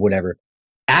 SCAD, whatever.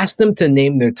 Ask them to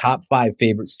name their top 5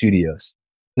 favorite studios.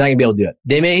 Not gonna be able to do it.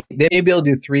 They may be able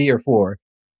to do 3 or 4.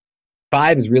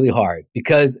 5 is really hard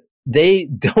because they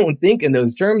don't think in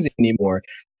those terms anymore.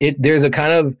 There's a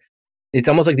kind of, it's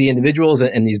almost like the individuals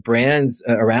and these brands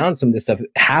around some of this stuff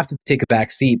have to take a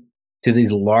back seat to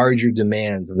these larger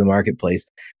demands of the marketplace.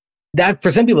 That,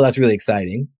 for some people, that's really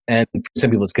exciting. And for some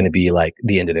people, it's going to be like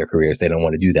the end of their careers. They don't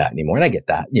want to do that anymore. And I get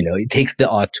that. It takes the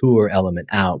auteur element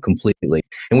out completely.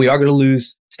 And we are going to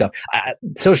lose stuff.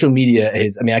 Social media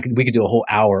is, we could do a whole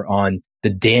hour on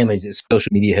the damage that social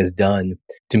media has done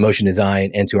to motion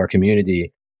design and to our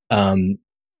community. And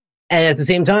at the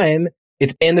same time,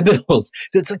 it's paying the bills.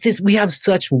 So it's like this, we have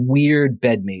such weird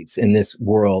bedmates in this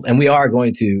world. And we are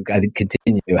going to, I think,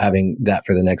 continue having that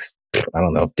for the next,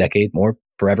 decade, more,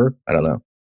 forever. I don't know.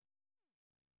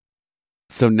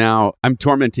 So now I'm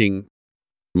tormenting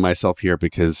myself here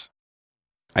because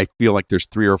I feel like there's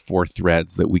 3 or 4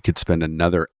 threads that we could spend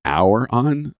another hour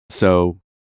on. So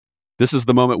this is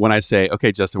the moment when I say,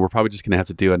 okay, Justin, we're probably just going to have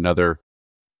to do another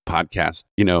podcast,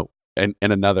 and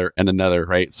another,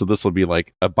 right? So this will be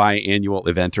like a biannual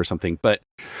event or something. But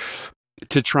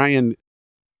to try and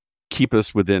keep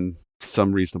us within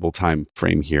some reasonable time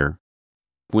frame here,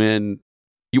 when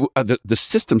you the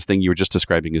systems thing you were just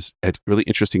describing is a really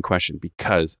interesting question,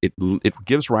 because it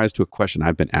gives rise to a question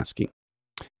I've been asking.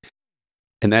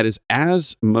 And that is,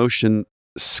 as motion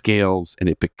scales and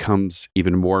it becomes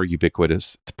even more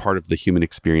ubiquitous, it's part of the human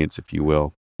experience, if you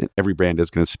will. And every brand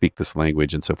is going to speak this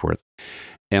language and so forth.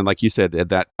 And like you said,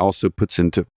 that also puts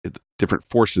into different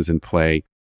forces in play.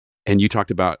 And you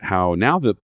talked about how now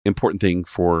the important thing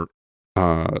for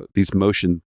these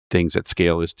motion things at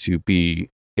scale is to be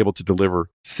able to deliver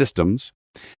systems.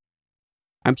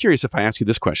 I'm curious, if I ask you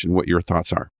this question, what your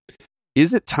thoughts are.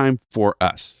 Is it time for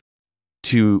us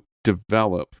to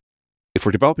develop, if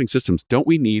we're developing systems, don't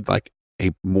we need like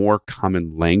a more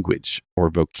common language or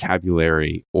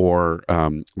vocabulary or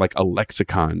like a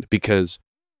lexicon? Because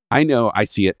I know I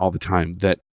see it all the time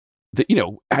that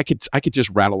I could just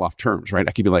rattle off terms, right?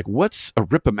 I could be like, what's a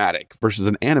ripomatic versus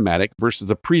an animatic versus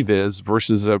a previs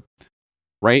versus a,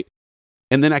 right?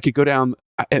 And then I could go down,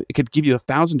 it could give you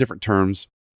 1,000 different terms,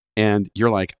 and you're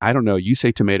like, I don't know, you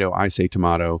say tomato, I say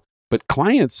tomato. But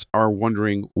clients are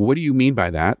wondering, what do you mean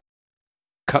by that?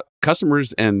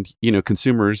 Customers and,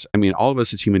 consumers, I mean, all of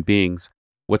us as human beings,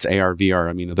 what's AR, VR?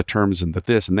 I mean, the terms and the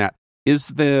this and that. Is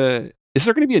there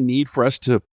going to be a need for us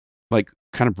to like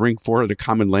kind of bring forward a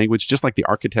common language, just like the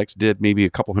architects did maybe a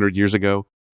couple hundred years ago?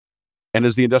 And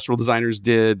as the industrial designers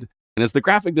did, and as the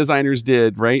graphic designers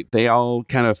did, right? They all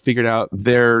kind of figured out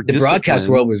their The broadcast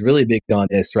world was really big on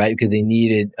this, right? Because they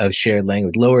needed a shared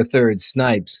language, lower thirds,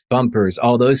 snipes, bumpers,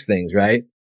 all those things, right?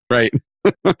 Right.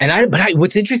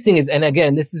 What's interesting is, and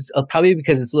again, this is probably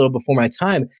because it's a little before my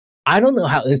time. I don't know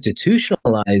how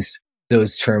institutionalized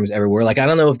those terms ever were. Like, I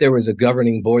don't know if there was a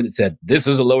governing board that said this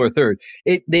is a lower third.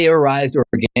 They arose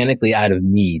organically out of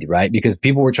need, right? Because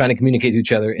people were trying to communicate to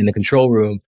each other in the control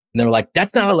room, and they were like,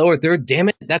 "That's not a lower third. Damn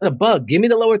it, that's a bug. Give me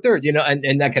the lower third,"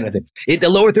 and that kind of thing. The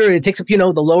lower third, it takes up, the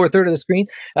lower third of the screen,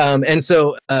 and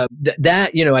so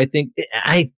that, I think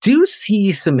I do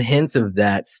see some hints of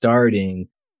that starting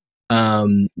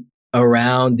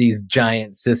around these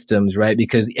giant systems, right?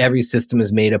 Because every system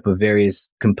is made up of various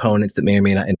components that may or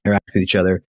may not interact with each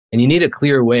other. And you need a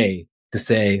clear way to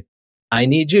say, I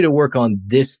need you to work on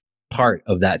this part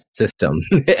of that system.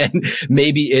 And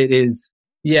maybe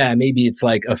maybe it's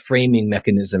like a framing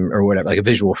mechanism or whatever, like a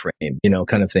visual frame,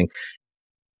 kind of thing.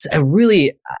 So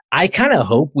I kind of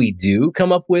hope we do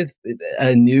come up with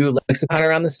a new lexicon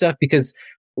around this stuff, because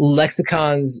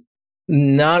lexicons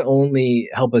not only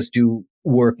help us do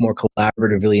work more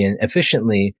collaboratively and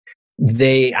efficiently,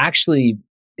 they actually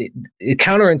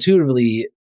counterintuitively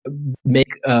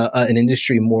make an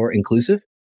industry more inclusive.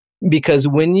 Because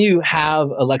when you have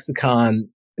a lexicon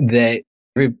that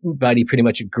everybody pretty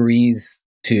much agrees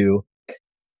to,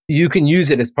 you can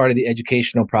use it as part of the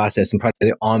educational process and part of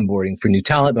the onboarding for new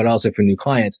talent, but also for new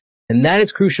clients. And that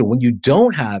is crucial. When you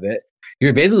don't have it,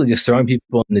 you're basically just throwing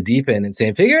people in the deep end and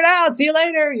saying, figure it out, see you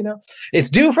later, it's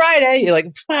due Friday. You're like,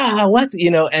 what,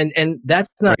 and that's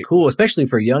not cool, especially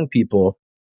for young people.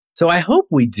 So I hope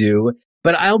we do,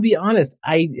 but I'll be honest,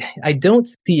 I don't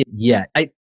see it yet.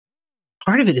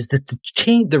 Part of it is this,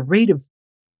 the rate of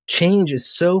change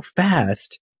is so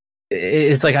fast.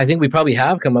 It's like, I think we probably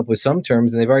have come up with some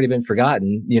terms and they've already been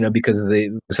forgotten, because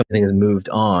something has moved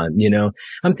on,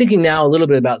 I'm thinking now a little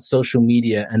bit about social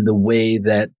media and the way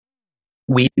that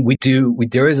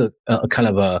there is a kind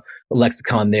of a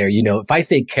lexicon there. If I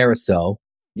say carousel,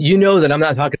 that I'm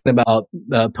not talking about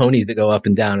ponies that go up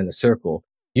and down in a circle.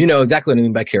 You know exactly what I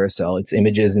mean by carousel. It's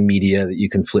images and media that you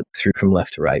can flip through from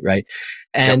left to right, right?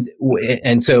 And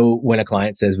and so when a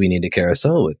client says we need a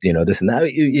carousel with this and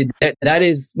that, that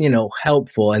is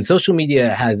helpful. And social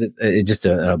media has just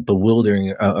a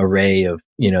bewildering array of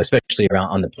especially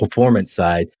around on the performance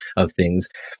side of things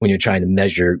when you're trying to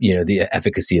measure the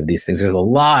efficacy of these things. There's a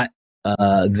lot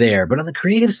there, but on the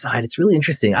creative side, it's really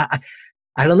interesting.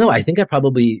 I don't know. I think there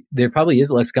probably is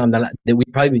a lexicon that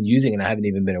we've probably been using and I haven't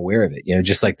even been aware of it.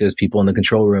 Just like those people in the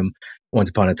control room once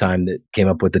upon a time that came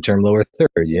up with the term lower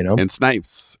third, And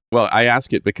snipes. Well, I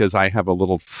ask it because I have a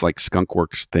little like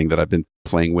skunkworks thing that I've been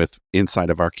playing with inside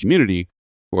of our community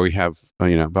where we have,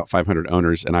 about 500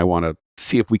 owners, and I want to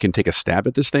see if we can take a stab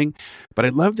at this thing. But I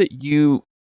love that you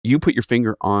put your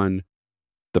finger on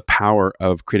the power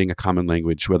of creating a common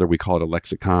language, whether we call it a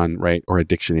lexicon, right, or a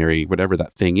dictionary, whatever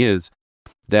that thing is.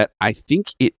 That I think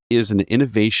it is an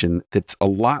innovation that's a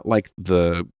lot like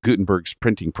the Gutenberg's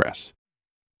printing press.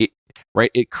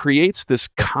 It creates this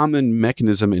common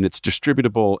mechanism, and it's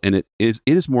distributable, and it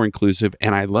is more inclusive.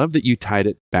 And I love that you tied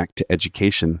it back to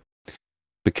education,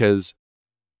 because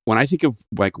when I think of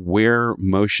like where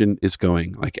motion is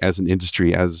going, like as an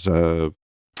industry, as a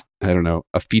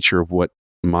feature of what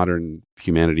modern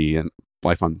humanity and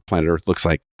life on planet Earth looks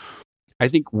like, I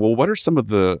think, well, what are some of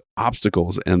the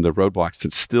obstacles and the roadblocks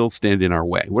that still stand in our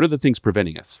way? What are the things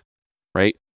preventing us,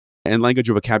 right? And language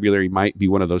or vocabulary might be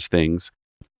one of those things,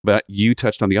 but you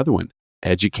touched on the other one,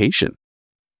 education.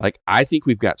 Like, I think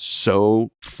we've got so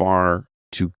far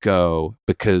to go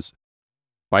because,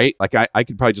 right? Like, I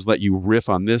could probably just let you riff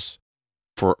on this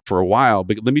for a while,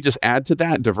 but let me just add to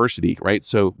that diversity, right?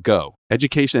 So go.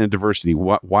 Education and diversity.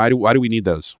 Why do we need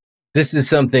those? This is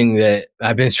something that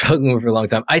I've been struggling with for a long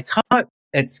time. I taught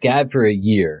at SCAD for a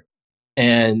year.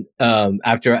 And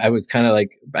after I was kind of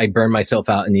like, I burned myself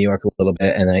out in New York a little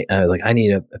bit. And I was like, I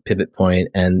need a pivot point.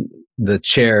 And the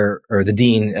chair or the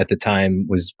dean at the time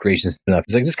was gracious enough.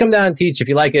 He's like, just come down and teach. If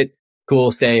you like it, cool,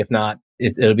 stay. If not,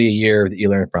 it'll be a year that you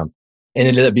learn from. And it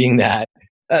ended up being that.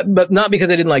 But not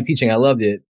because I didn't like teaching. I loved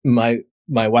it.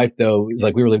 My wife, though, was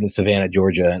like, we were living in Savannah,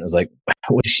 Georgia, and I was like,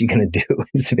 what is she going to do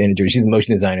in Savannah, Georgia? She's a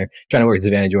motion designer trying to work in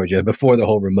Savannah, Georgia before the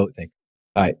whole remote thing.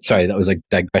 All right. Sorry, that was like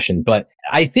digression. But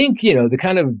I think, the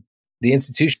kind of the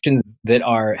institutions that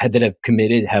have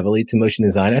committed heavily to motion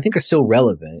design, I think, are still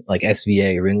relevant, like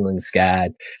SVA, Ringling,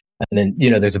 SCAD, and then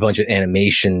there's a bunch of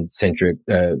animation centric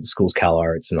schools,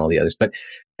 CalArts, and all the others. But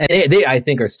they I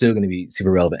think are still going to be super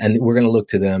relevant, and we're going to look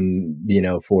to them,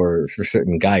 for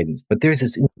certain guidance. But there's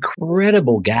this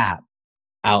incredible gap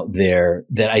out there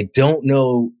that I don't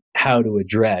know how to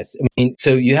address. I mean,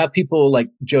 so you have people like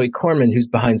Joey Corman, who's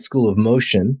behind School of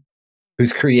Motion,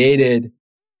 who's created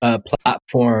a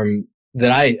platform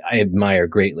that I admire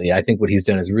greatly. I think what he's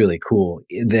done is really cool.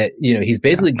 That he's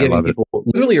basically giving people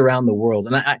literally around the world,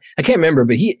 and I can't remember,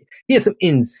 but he has some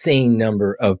insane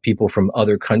number of people from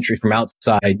other countries, from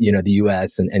outside the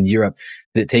U.S. and Europe,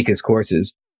 that take his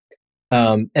courses.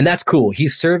 And that's cool.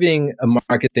 He's serving a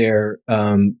market there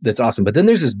that's awesome. But then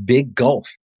there's this big gulf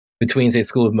between, say,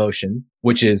 School of Motion,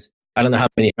 which is, I don't know how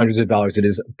many hundreds of dollars it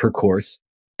is per course.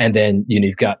 And then,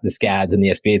 you've got the SCADs and the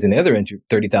SBAs and the other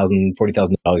 $30,000,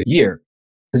 $40,000 a year.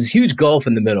 There's this huge gulf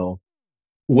in the middle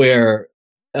where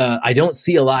I don't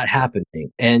see a lot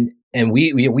happening. And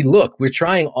we look, we're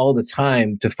trying all the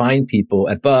time to find people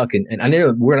at Buck. And I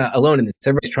know we're not alone in this.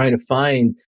 Everybody's trying to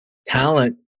find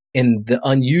talent in the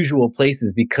unusual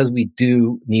places because we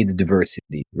do need the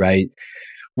diversity, right?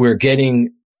 We're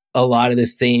getting a lot of the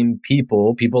same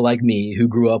people like me, who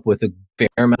grew up with a fair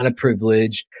amount of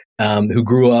privilege, who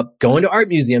grew up going to art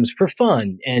museums for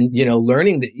fun and,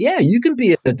 learning that, you can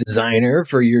be a designer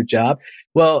for your job.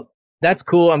 Well, that's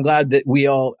cool. I'm glad that we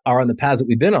all are on the paths that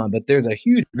we've been on, but there's a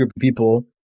huge group of people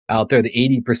out there,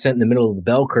 the 80% in the middle of the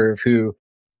bell curve, who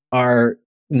are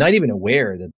not even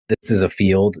aware that this is a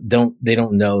field. They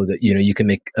don't know that, you can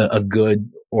make a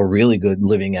good or really good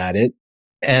living at it,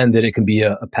 and that it can be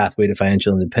a pathway to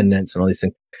financial independence and all these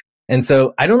things. And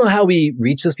so I don't know how we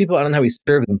reach those people. I don't know how we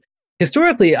serve them.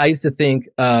 Historically, I used to think,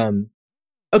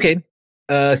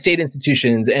 state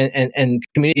institutions and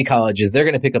community colleges, they're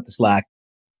going to pick up the slack.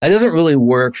 That doesn't really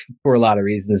work for a lot of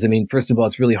reasons. I mean, first of all,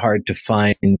 it's really hard to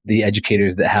find the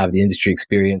educators that have the industry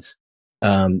experience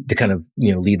to kind of,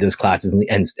 lead those classes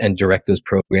and direct those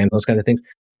programs, those kind of things.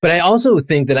 But I also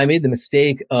think that I made the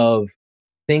mistake of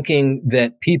thinking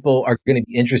that people are going to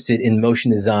be interested in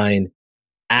motion design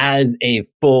as a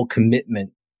full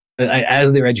commitment,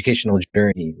 as their educational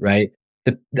journey, right?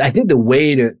 I think the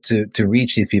way to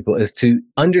reach these people is to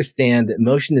understand that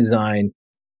motion design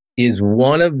is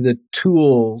one of the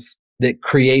tools that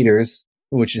creators,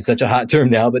 which is such a hot term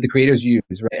now, but the creators use,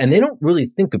 right? And they don't really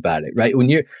think about it, right?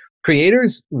 When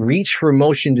creators reach for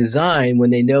motion design when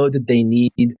they know that they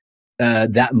need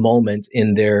that moment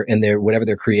in their whatever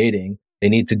they're creating. They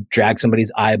need to drag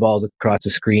somebody's eyeballs across the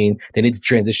screen. They need to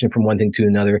transition from one thing to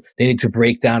another. They need to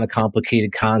break down a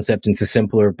complicated concept into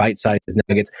simpler bite-sized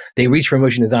nuggets. They reach for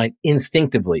motion design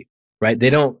instinctively, right?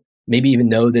 They don't maybe even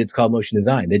know that it's called motion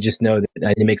design. They just know that I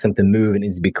need to make something move and it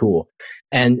needs to be cool.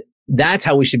 And that's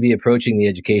how we should be approaching the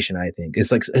education, I think.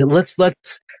 It's like, let's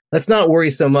not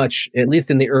worry so much, at least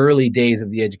in the early days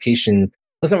of the education.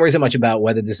 Let's not worry so much about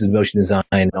whether this is motion design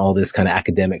and all this kind of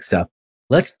academic stuff.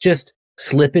 Let's just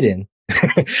slip it in.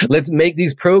 Let's make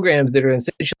these programs that are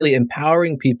essentially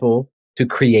empowering people to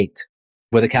create,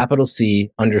 with a capital C,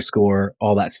 underscore,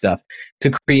 all that stuff,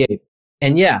 to create.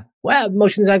 And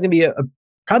motion design can be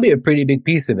probably a pretty big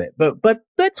piece of it, but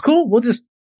that's cool.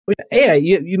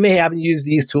 You may happen to use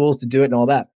these tools to do it and all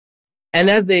that. And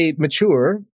as they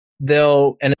mature,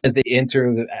 as they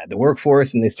enter the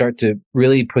workforce and they start to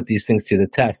really put these things to the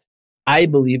test, I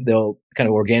believe they'll kind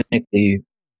of organically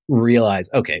realize,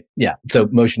 so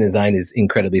motion design is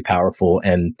incredibly powerful,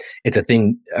 and it's a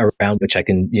thing around which I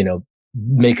can,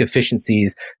 make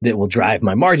efficiencies that will drive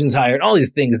my margins higher, and all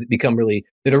these things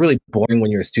that are really boring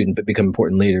when you're a student, but become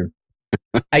important later.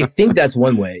 I think that's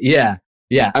one way. Yeah.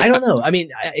 I don't know. I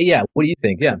mean, what do you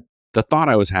think? Yeah. The thought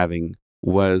I was having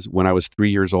was when I was 3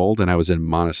 years old and I was in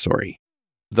Montessori.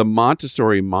 The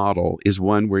Montessori model is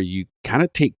one where you kind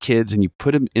of take kids and you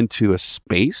put them into a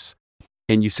space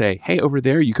and you say, hey, over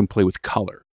there, you can play with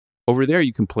color. Over there,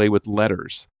 you can play with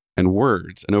letters and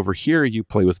words. And over here, you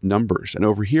play with numbers. And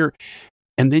over here,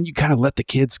 and then you kind of let the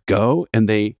kids go and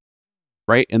they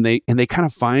kind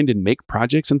of find and make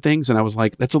projects and things. And I was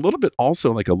like, that's a little bit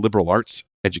also like a liberal arts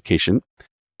education.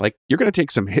 Like you're going to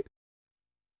take some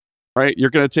You're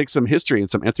going to take some history and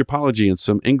some anthropology and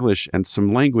some English and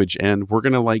some language, and we're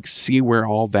going to see where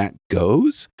all that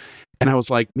goes. And I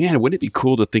was like, man, wouldn't it be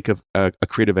cool to think of a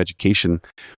creative education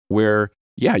where,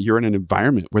 you're in an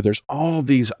environment where there's all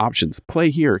these options. Play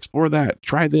here, explore that,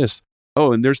 try this.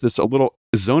 Oh, and there's this a little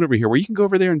zone over here where you can go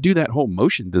over there and do that whole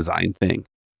motion design thing.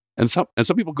 And some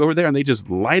people go over there and they just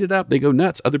light it up. They go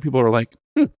nuts. Other people are like,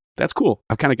 that's cool.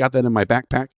 I've kind of got that in my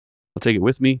backpack. I'll take it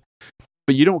with me.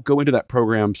 but you don't go into that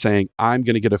program saying, I'm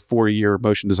going to get a 4-year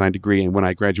motion design degree, and when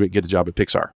I graduate, get a job at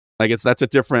Pixar. Like that's a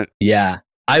different. Yeah.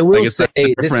 I will say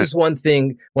this is one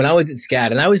thing. When I was at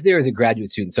SCAD, and I was there as a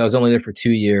graduate student, so I was only there for 2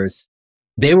 years.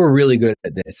 They were really good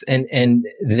at this, and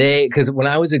they, because when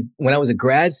I was a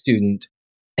grad student,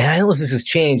 and I don't know if this has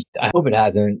changed. I hope it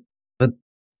hasn't, but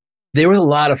there was a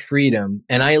lot of freedom,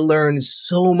 and I learned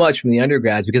so much from the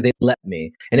undergrads because they let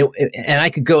me, and I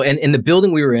could go, and in the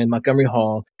building we were in, Montgomery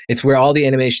Hall, it's where all the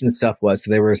animation stuff was.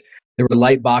 So there were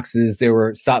light boxes, there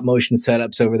were stop motion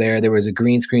setups over there, there was a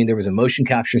green screen, there was a motion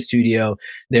capture studio,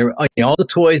 there were all the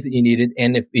toys that you needed,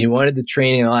 and if you wanted the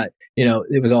training and all that,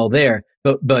 it was all there.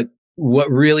 But what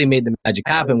really made the magic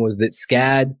happen was that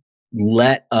SCAD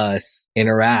let us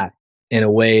interact in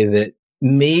a way that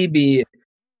maybe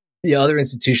the other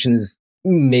institutions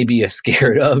maybe are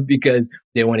scared of, because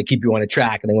they want to keep you on a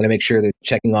track and they want to make sure they're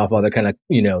checking off all the kind of,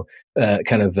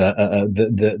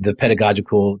 the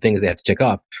pedagogical things they have to check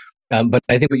off. But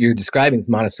I think what you're describing, this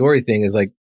Montessori thing, is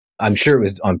like, I'm sure it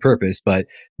was on purpose, but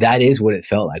that is what it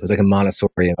felt like. It was like a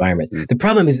Montessori environment. The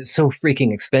problem is it's so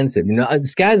freaking expensive.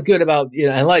 SCAD's good about,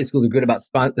 and a lot of schools are good about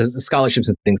scholarships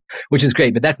and things, which is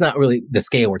great, but that's not really the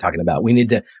scale we're talking about. We need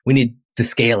to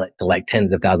scale it to like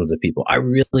tens of thousands of people. I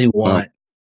really want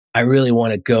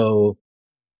to go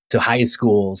to high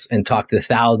schools and talk to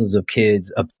thousands of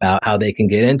kids about how they can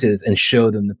get into this and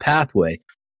show them the pathway.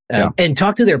 And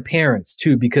talk to their parents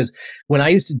too, because when I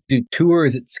used to do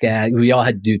tours at SCAD, we all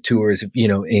had to do tours of,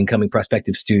 incoming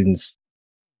prospective students.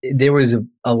 There was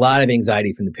a lot of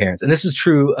anxiety from the parents. And this is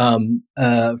true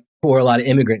for a lot of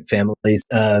immigrant families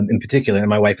in particular. And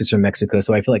my wife is from Mexico,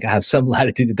 so I feel like I have some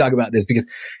latitude to talk about this because,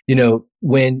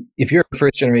 if you're a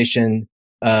first generation,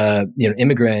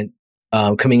 immigrant,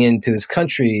 coming into this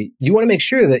country, you want to make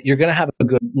sure that you're going to have a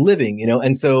good living,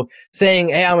 and so saying,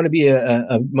 hey, I want to be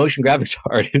a motion graphics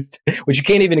artist, which you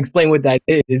can't even explain what that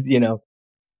is,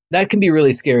 that can be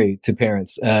really scary to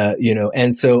parents,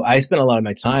 and so I spent a lot of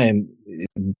my time,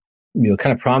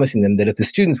 kind of promising them that if the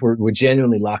students were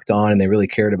genuinely locked on and they really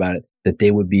cared about it, that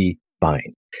they would be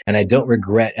fine. And I don't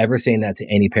regret ever saying that to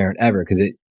any parent ever, because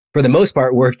it, for the most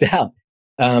part, worked out.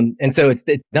 And so it's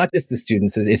not just the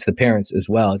students, it's the parents as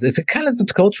well. It's a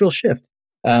cultural shift.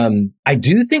 I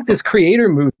do think this creator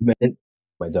movement,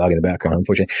 my dog in the background,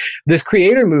 unfortunately, this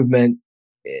creator movement,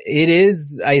 it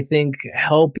is, I think,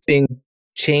 helping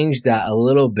change that a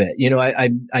little bit.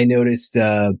 I noticed,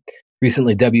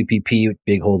 recently WPP,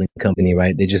 big holding company,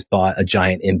 right? They just bought a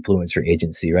giant influencer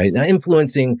agency, right? Now,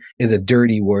 influencing is a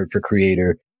dirty word for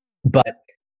creator, but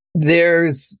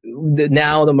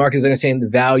now the market is understanding the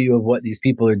value of what these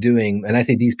people are doing. And I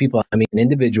say these people, I mean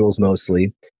individuals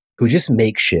mostly, who just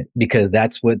make shit because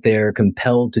that's what they're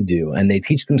compelled to do. And they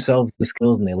teach themselves the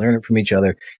skills and they learn it from each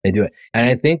other. They do it. And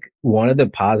I think one of the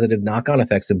positive knock-on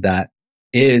effects of that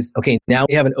is, okay, now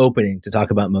we have an opening to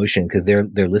talk about motion because they're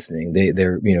listening.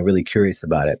 They're really curious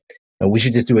about it. And we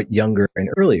should just do it younger and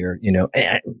earlier,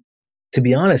 And to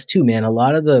be honest too, man, a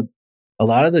lot of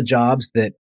the jobs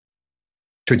that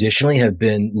traditionally have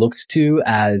been looked to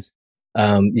as,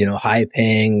 high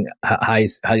paying, highly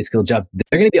skilled jobs,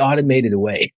 they're going to be automated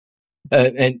away.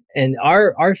 And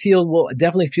our field will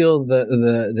definitely feel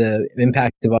the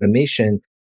impact of automation,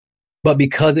 but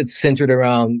because it's centered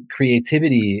around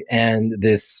creativity and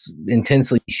this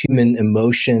intensely human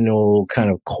emotional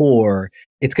kind of core,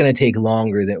 it's going to take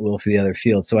longer than it will for the other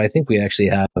fields. So I think we actually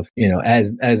have,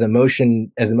 as a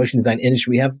motion design industry,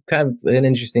 we have kind of an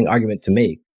interesting argument to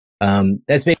make.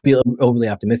 That's maybe overly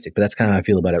optimistic, but that's kind of how I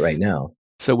feel about it right now.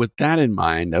 So with that in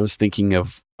mind, I was thinking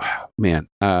of,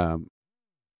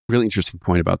 really interesting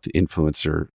point about the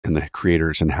influencer and the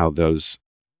creators and how those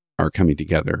are coming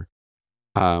together.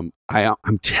 I'm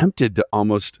tempted to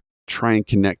almost try and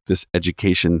connect this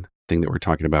education thing that we're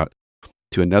talking about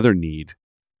to another need,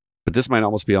 but this might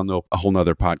almost be on a whole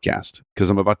nother podcast, because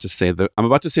I'm about to say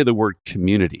the word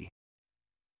community,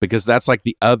 because that's like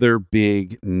the other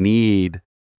big need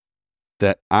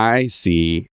that I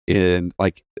see in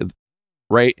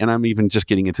right. And I'm even just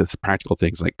getting into practical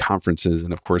things like conferences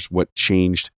and of course what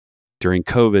changed during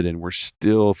COVID, and we're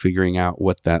still figuring out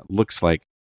what that looks like.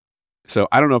 So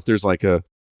I don't know if there's like a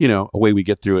way we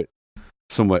get through it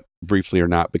somewhat briefly or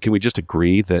not, but can we just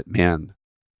agree that, man,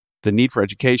 the need for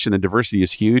education and diversity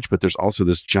is huge, but there's also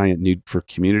this giant need for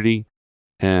community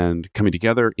and coming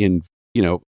together in,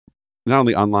 not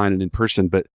only online and in person,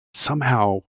 but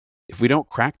somehow if we don't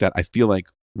crack that, I feel like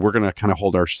we're going to kind of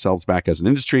hold ourselves back as an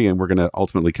industry, and we're going to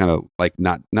ultimately kind of like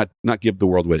not give the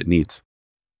world what it needs.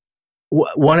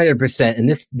 100%. And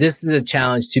this is a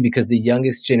challenge too, because the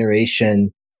youngest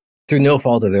generation, through no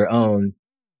fault of their own,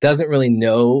 doesn't really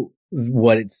know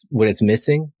what it's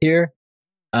missing here.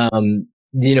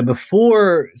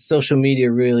 Before social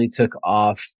media really took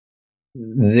off,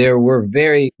 there were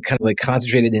very kind of like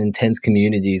concentrated and intense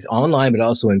communities online, but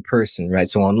also in person, right?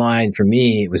 So online for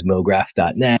me, it was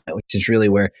mograph.net, which is really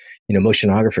where,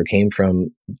 Motionographer came from,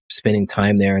 spending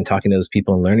time there and talking to those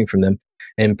people and learning from them.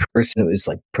 And in person, it was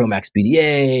like Promax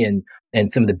BDA and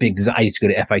some of the big design. I used to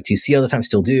go to FITC all the time,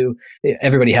 still do.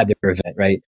 Everybody had their event,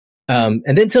 right?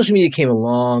 And then social media came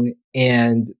along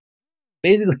and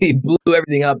basically blew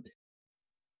everything up,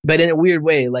 but in a weird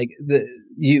way. Like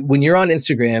when you're on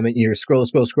Instagram and you're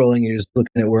scrolling, you're just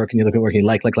looking at work and you're looking at work and you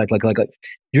like,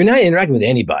 you're not interacting with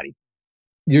anybody.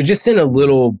 You're just in a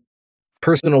little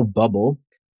personal bubble,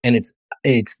 and it's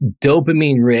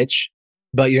dopamine rich,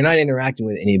 but you're not interacting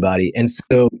with anybody. And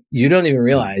so you don't even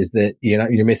realize that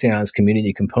you're missing out on this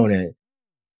community component.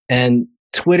 And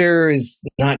Twitter is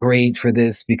not great for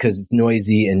this because it's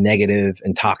noisy and negative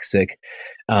and toxic.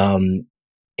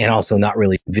 And also not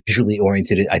really visually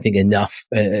oriented, I think, enough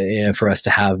for us to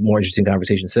have more interesting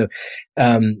conversations. So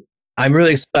I'm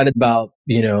really excited about,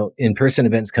 in-person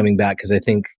events coming back, because I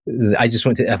think I just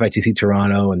went to FITC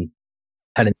Toronto and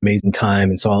had an amazing time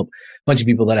and saw a bunch of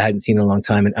people that I hadn't seen in a long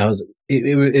time. And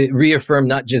it reaffirmed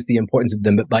not just the importance of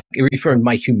them, but like it reaffirmed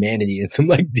my humanity in some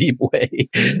like deep way.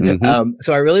 Mm-hmm.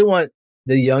 So I really want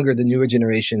the newer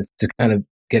generations to kind of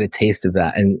get a taste of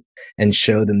that and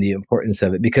show them the importance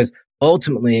of it, because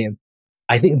ultimately,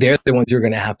 I think they're the ones who are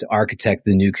going to have to architect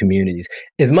the new communities.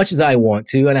 As much as I want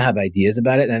to, and I have ideas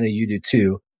about it, and I know you do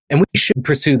too, and we should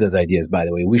pursue those ideas, by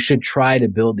the way. We should try to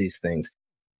build these things.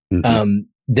 Mm-hmm.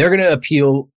 They're going to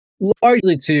appeal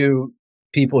largely to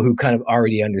people who kind of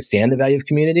already understand the value of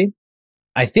community.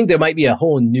 I think there might be a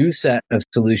whole new set of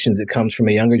solutions that comes from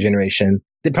a younger generation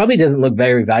that probably doesn't look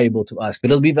very valuable to us,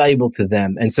 but it'll be valuable to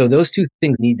them. And so those two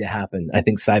things need to happen, I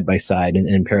think, side by side and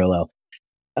in parallel.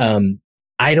 I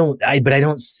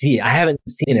haven't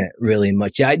seen it really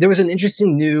much. Yeah, there was an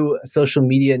interesting new social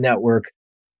media network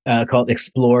called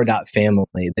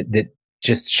Explore.family that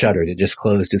just shuttered. It just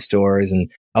closed its doors, and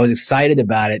I was excited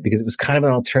about it because it was kind of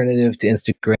an alternative to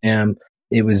Instagram.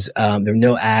 It was there were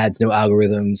no ads, no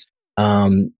algorithms,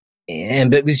 but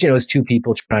it was it was two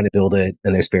people trying to build it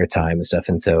in their spare time and stuff.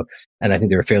 And I think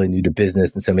they were fairly new to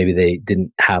business, and so maybe they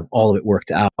didn't have all of it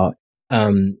worked out.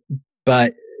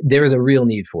 But there is a real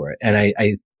need for it. And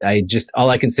I just,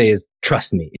 all I can say is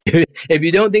trust me. If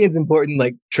you don't think it's important,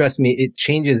 like, trust me, it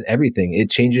changes everything.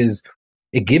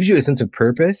 It gives you a sense of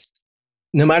purpose,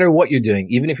 no matter what you're doing.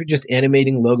 Even if you're just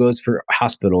animating logos for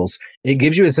hospitals, it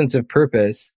gives you a sense of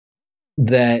purpose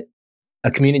that a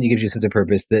community gives you a sense of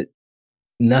purpose that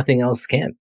nothing else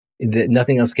can. You're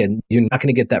not going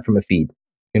to get that from a feed.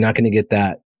 You're not going to get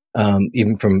that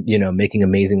even from making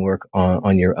amazing work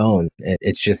on your own.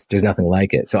 It's just, there's nothing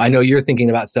like it. So I know you're thinking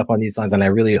about stuff on these lines, and I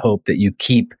really hope that you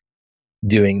keep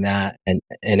doing that. And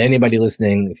anybody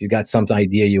listening, if you've got some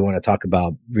idea you want to talk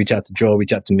about, reach out to Joel,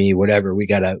 reach out to me, whatever. We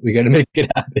gotta make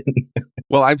it happen.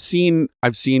 Well, I've seen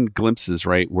glimpses,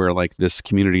 right, where like this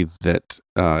community that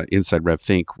inside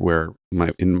RevThink, where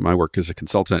in my work as a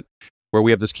consultant, where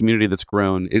we have this community that's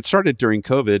grown. It started during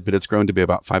COVID, but it's grown to be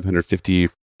about 550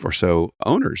 or so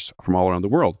owners from all around the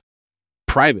world.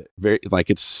 Private, very, like,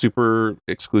 it's super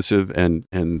exclusive and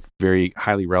very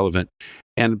highly relevant.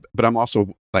 But I'm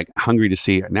also like hungry to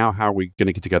see now, how are we going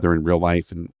to get together in real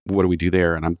life, and what do we do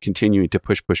there? And I'm continuing to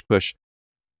push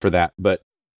for that. But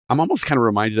I'm almost kind of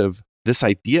reminded of this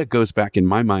idea goes back in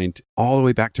my mind all the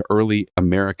way back to early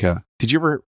America. Did you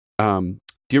ever, do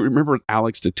you remember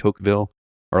Alexis de Tocqueville?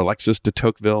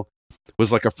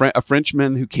 Was like a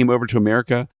Frenchman who came over to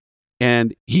America.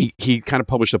 And he kind of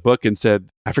published a book and said,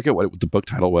 I forget what the book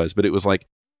title was, but it was like,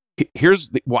 here's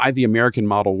why the American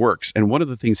model works. And one of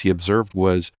the things he observed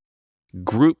was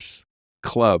groups,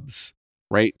 clubs,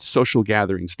 right? Social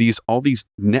gatherings, all these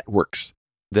networks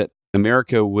that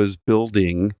America was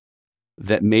building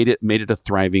that made it a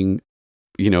thriving,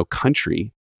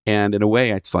 country. And in a way,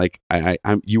 it's like, as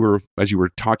you were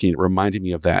talking, it reminded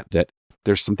me of that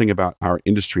there's something about our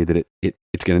industry that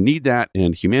it's going to need that,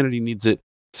 and humanity needs it.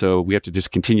 So we have to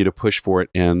just continue to push for it.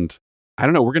 And I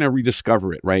don't know, we're going to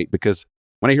rediscover it, right? Because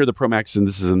when I hear the Promax, and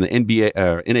this is in the NBA,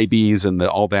 NABs and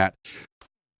all that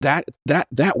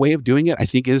way of doing it, I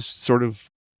think is sort of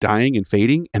dying and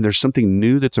fading. And there's something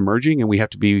new that's emerging, and we have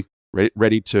to be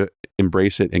ready to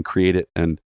embrace it and create it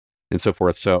and so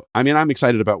forth. So, I mean, I'm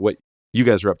excited about what you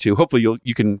guys are up to. Hopefully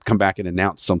you can come back and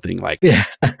announce something like, yeah.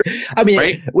 I mean,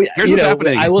 right? Here's what's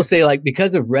happening. I will say, like,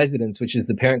 because of Residence, which is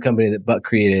the parent company that Buck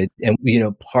created, and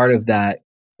part of that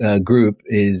group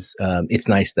is It's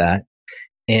Nice That,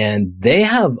 and they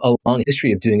have a long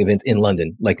history of doing events in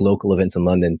London, like local events in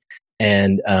London.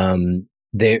 And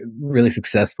they're really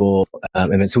successful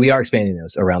events. So we are expanding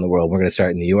those around the world. We're going to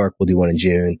start in New York. We'll do one in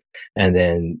June, and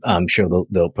then I'm sure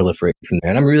they'll proliferate from there.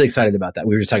 And I'm really excited about that.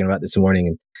 We were just talking about this morning,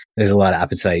 and there's a lot of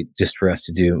appetite just for us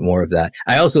to do more of that.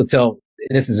 I also tell,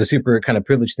 and this is a super kind of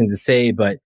privileged thing to say,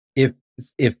 but if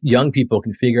young people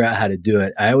can figure out how to do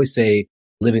it, I always say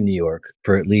live in New York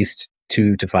for at least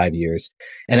 2 to 5 years.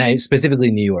 And I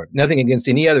specifically New York, nothing against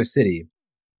any other city,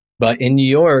 but in New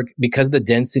York, because of the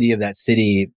density of that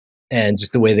city and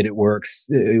just the way that it works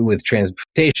with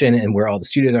transportation and where all the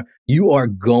studios are, you are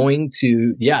going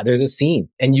to, there's a scene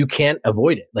and you can't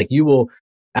avoid it. Like you will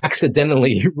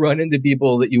accidentally run into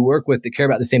people that you work with that care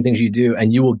about the same things you do,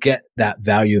 and you will get that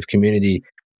value of community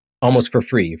almost for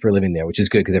free for living there, which is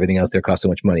good because everything else there costs so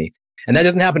much money. And that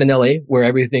doesn't happen in LA, where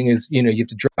everything is, you have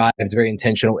to drive. It's very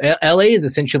intentional. LA is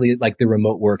essentially like the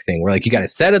remote work thing, where like you got to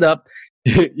set it up,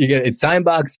 it's time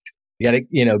boxed. You got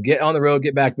to, get on the road,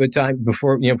 get back by time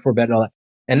before bed and all that.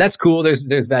 And that's cool. There's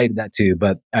value to that too.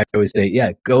 But I always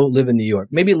say, go live in New York.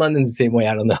 Maybe London's the same way.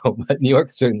 I don't know, but New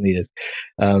York certainly is.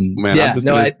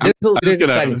 There's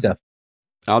exciting stuff.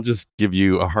 I'll just give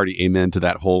you a hearty amen to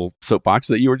that whole soapbox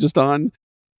that you were just on,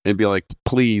 and be like,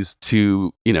 please,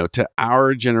 to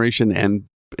our generation and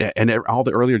all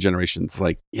the earlier generations,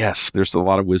 like, yes, there's a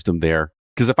lot of wisdom there.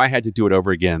 Because if I had to do it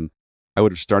over again, I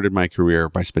would have started my career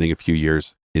by spending a few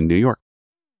years in New York.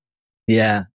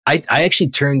 Yeah. I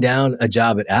actually turned down a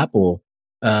job at Apple.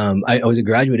 I was a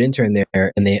graduate intern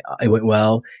there, and it went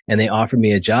well, and they offered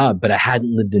me a job, but I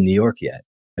hadn't lived in New York yet.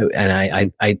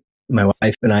 And my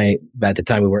wife and I, at the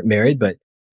time we weren't married, but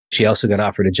she also got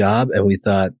offered a job, and we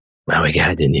thought, wow, we got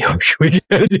to do New York. We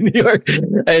got to do New York.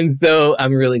 And so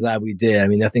I'm really glad we did. I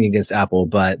mean, nothing against Apple,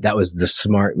 but that was the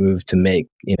smart move to make.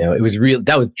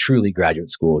 That was truly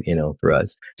graduate school, for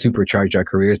us. Supercharged our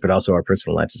careers, but also our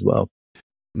personal lives as well.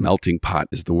 Melting pot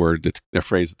is the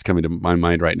phrase that's coming to my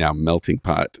mind right now. Melting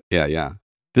pot. Yeah.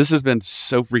 This has been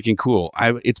so freaking cool.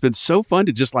 It's been so fun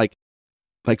to just like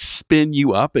spin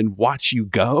you up and watch you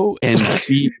go and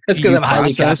see. That's because I'm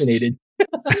highly caffeinated.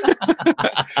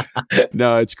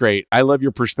 No, it's great. I love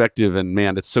your perspective, and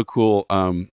man, it's so cool.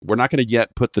 We're not going to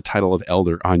yet put the title of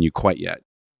elder on you quite yet,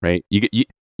 right? You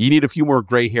need a few more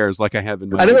gray hairs, like I have in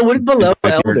my. I don't know what is below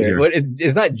elder.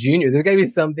 It's not junior. There's got to be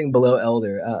something below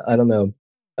elder. I don't know.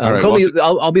 Right,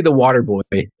 I'll be the water boy.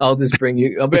 I'll just bring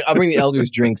you. I'll bring the elders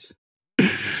drinks.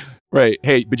 Right.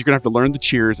 Hey, but you're gonna have to learn the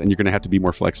cheers, and you're gonna have to be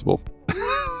more flexible.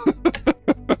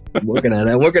 I'm working on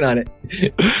it.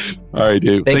 All right,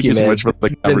 dude. Thank you so much for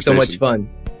the conversation. It's been so much fun.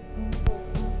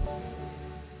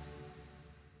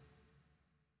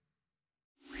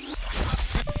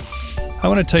 I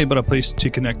want to tell you about a place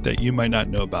to connect that you might not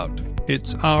know about.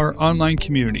 It's our online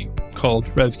community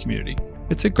called Rev Community.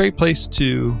 It's a great place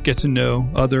to get to know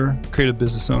other creative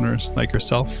business owners like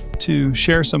yourself, to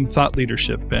share some thought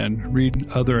leadership and read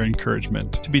other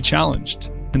encouragement, to be challenged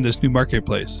in this new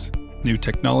marketplace, new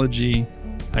technology,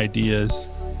 ideas,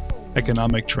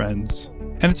 economic trends.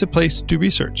 And it's a place to do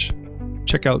research.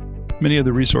 Check out many of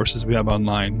the resources we have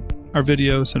online, our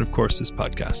videos, and of course, this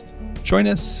podcast. Join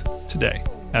us today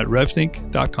at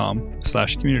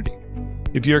revthink.com/community.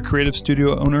 If you're a creative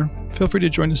studio owner, feel free to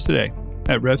join us today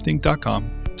at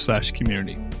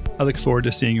revthink.com/community. I look forward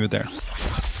to seeing you there.